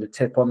person that sends a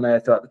tip on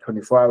there throughout the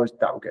 24 hours,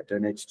 that will get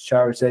donated to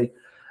charity.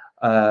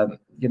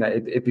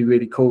 It'd be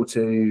really cool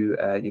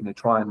to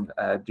try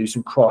and do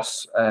some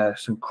cross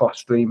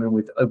streaming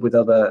with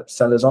other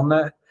sellers on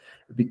there.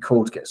 It'd be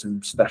cool to get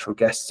some special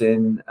guests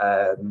in.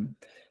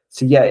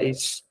 So yeah,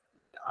 it's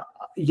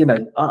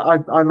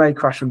I may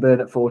crash and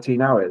burn at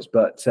 14 hours,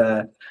 but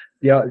the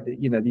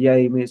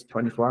aim is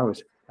 24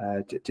 hours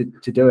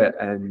to do it,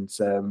 and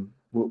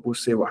we'll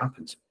see what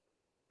happens.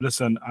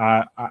 Listen,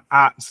 I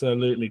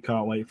absolutely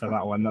can't wait for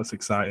that one. That's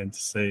exciting to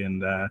see.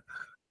 And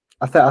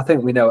I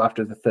think we know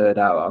after the third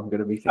hour, I'm going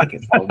to be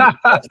thinking, oh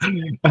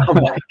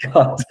my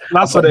God.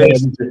 That's what it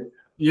is.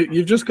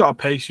 You've just got to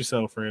pace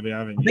yourself, really,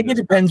 haven't you? I think it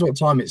depends what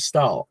time it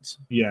starts.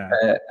 Yeah.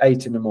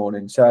 8 in the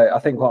morning. So I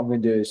think what I'm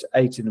going to do is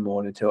 8 in the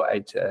morning till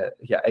 8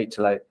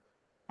 till 8.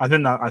 I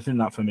think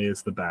that for me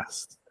is the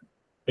best.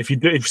 If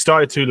you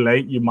started too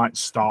late, you might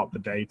start the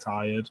day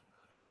tired.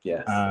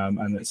 Yes.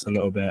 And it's a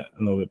little bit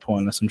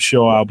pointless. I'm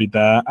sure I'll be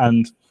there,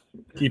 and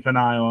keep an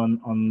eye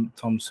on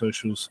Tom's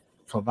socials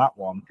for that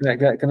one.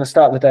 Can I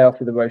start the day off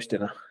with a roast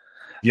dinner?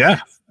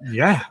 Yeah.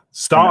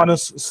 Start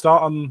with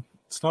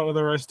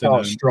a roast dinner.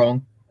 Oh,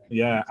 strong.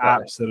 Yeah,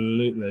 exactly.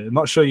 Absolutely. I'm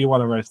not sure you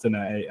want to roast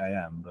dinner at 8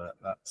 a.m., but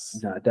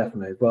that's No,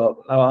 definitely.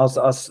 Well,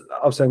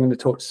 obviously I'm going to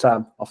talk to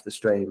Sam off the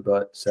stream,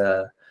 but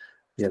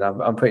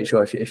I'm pretty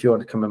sure if you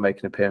want to come and make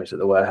an appearance at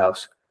the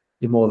warehouse,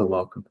 you're more than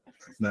welcome.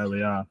 There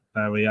we are.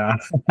 Yeah,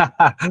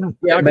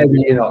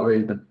 maybe you're not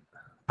Ruben.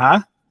 Huh?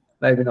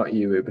 Maybe not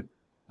you, Ruben.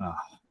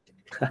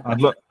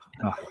 Oh.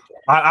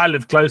 I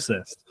live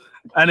closest.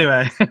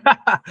 Anyway,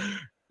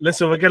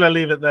 listen, we're going to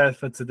leave it there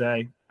for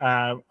today.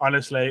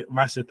 Honestly,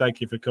 massive thank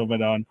you for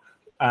coming on.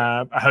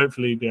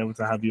 Hopefully be able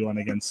to have you on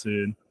again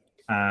soon,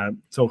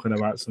 talking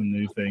about some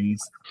new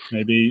things.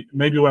 Maybe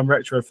when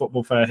Retro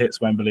Football Fair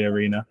hits Wembley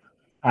Arena,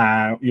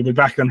 you'll be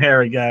back on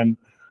here again.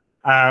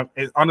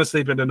 It's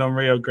honestly been an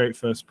unreal great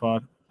first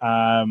pod.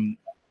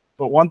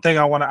 But one thing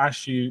I want to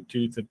ask you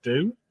to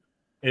do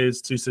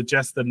is to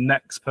suggest the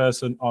next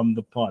person on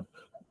the pod.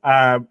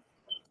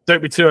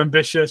 Don't be too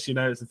ambitious,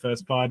 it's the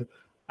first pod.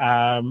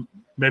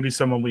 Maybe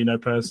someone we know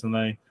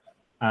personally,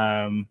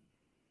 from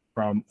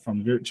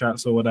group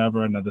chats or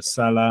whatever, another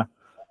seller.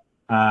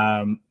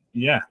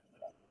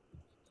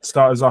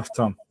 Start us off,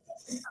 Tom.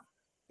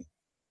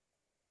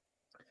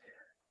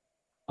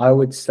 I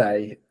would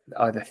say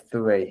either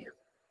 3.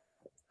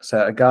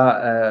 So a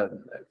guy,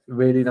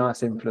 really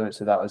nice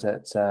influencer that was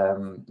at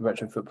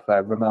Retro Football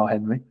Fair, Ramel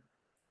Henry,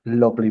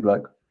 lovely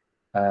bloke.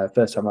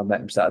 First time I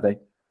met him Saturday,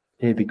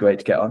 he'd be great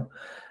to get on.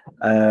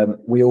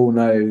 We all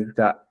know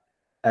that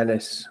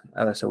Ellis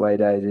Away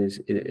Days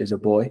is a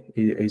boy.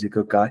 He's a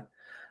good guy,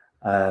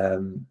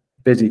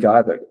 busy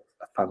guy, but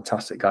a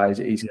fantastic guy.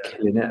 He's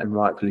killing it, and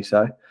rightfully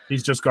so.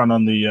 He's just gone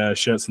on the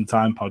Shirts and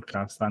Time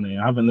podcast, hasn't he?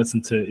 I haven't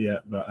listened to it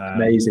yet, but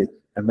amazing.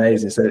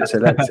 So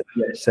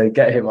let's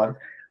get him on.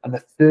 And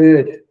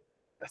the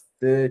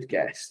third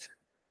guest,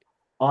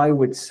 I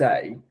would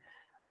say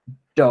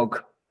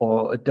Doug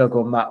or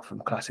Matt from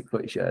Classic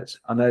Footy Shirts.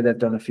 I know they've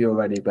done a few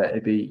already, but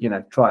it'd be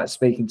try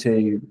speaking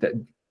to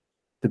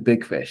the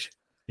big fish.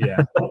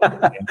 Yeah,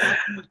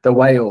 the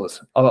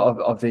whales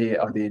of the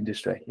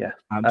industry. Yeah,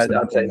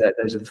 I'd say that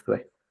those are the 3.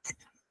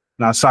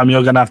 Now, Sam,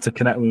 you're going to have to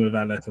connect me with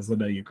Ellis, because I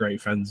know you're great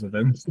friends with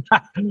him.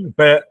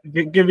 But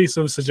give me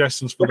some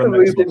suggestions for the next one.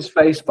 Look at Ruben's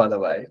face, by the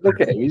way.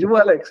 Look at him; he's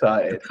well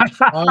excited.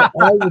 I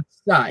would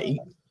say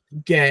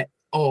get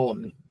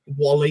on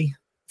Wally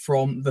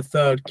from the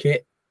Third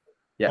Kit.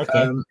 Yeah,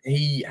 okay.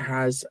 He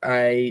has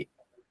a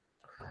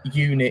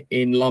unit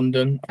in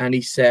London, and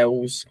he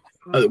sells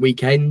at the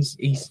weekends.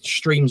 He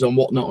streams on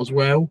Whatnot as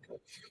well.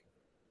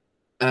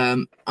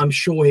 I'm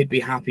sure he'd be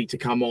happy to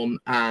come on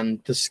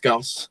and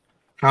discuss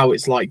how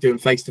it's like doing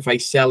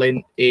face-to-face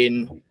selling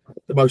in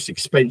the most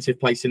expensive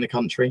place in the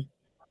country.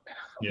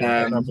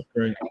 Yeah, that'd be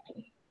great.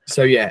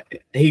 So yeah,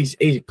 he's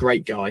a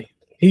great guy.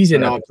 He's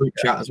in our group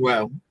chat as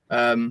well.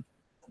 I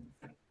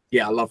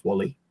love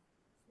Wally.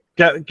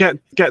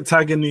 Get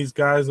tagging these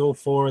guys, all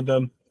 4 of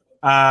them.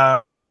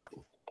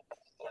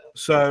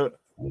 So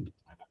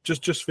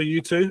just for you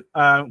two,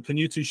 can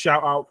you two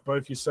shout out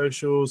both your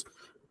socials,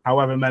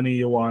 however many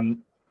you want?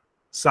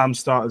 Sam,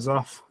 start us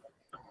off.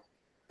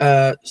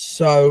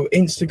 So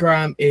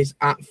Instagram is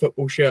at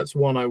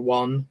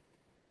footballshirts101.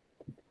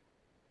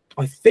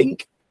 I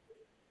think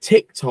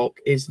TikTok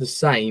is the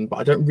same, but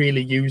I don't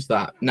really use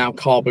that now.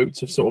 Car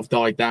boots have sort of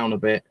died down a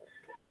bit.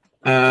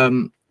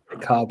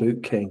 Car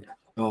boot king.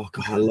 Oh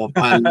god, I love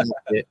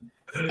it.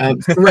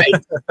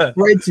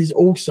 Threads is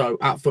also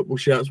at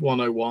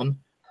footballshirts101,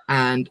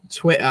 and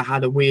Twitter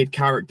had a weird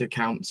character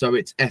count, so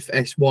it's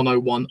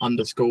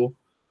FS101_.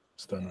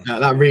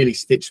 That really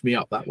stitched me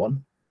up, that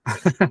one.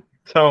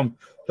 Tom,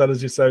 that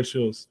is your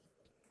socials.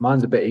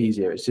 Mine's a bit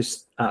easier. It's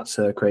just at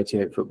Sir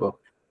Creative Football.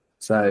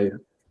 So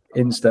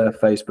Insta,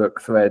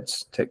 Facebook,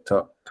 Threads,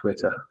 TikTok,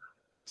 Twitter.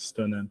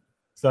 Stunning.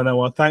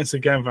 Well, thanks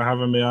again for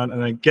having me on.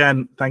 And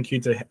again, thank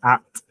you to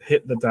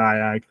Hit the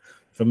Diag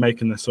for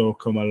making this all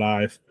come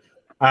alive.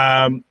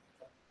 Thank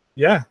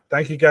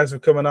you guys for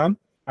coming on.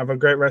 Have a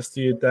great rest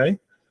of your day.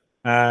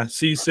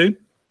 See you soon.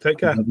 Take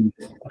care.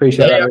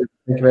 Appreciate it.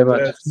 Thank you very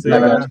much. See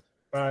you.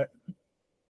 Bye.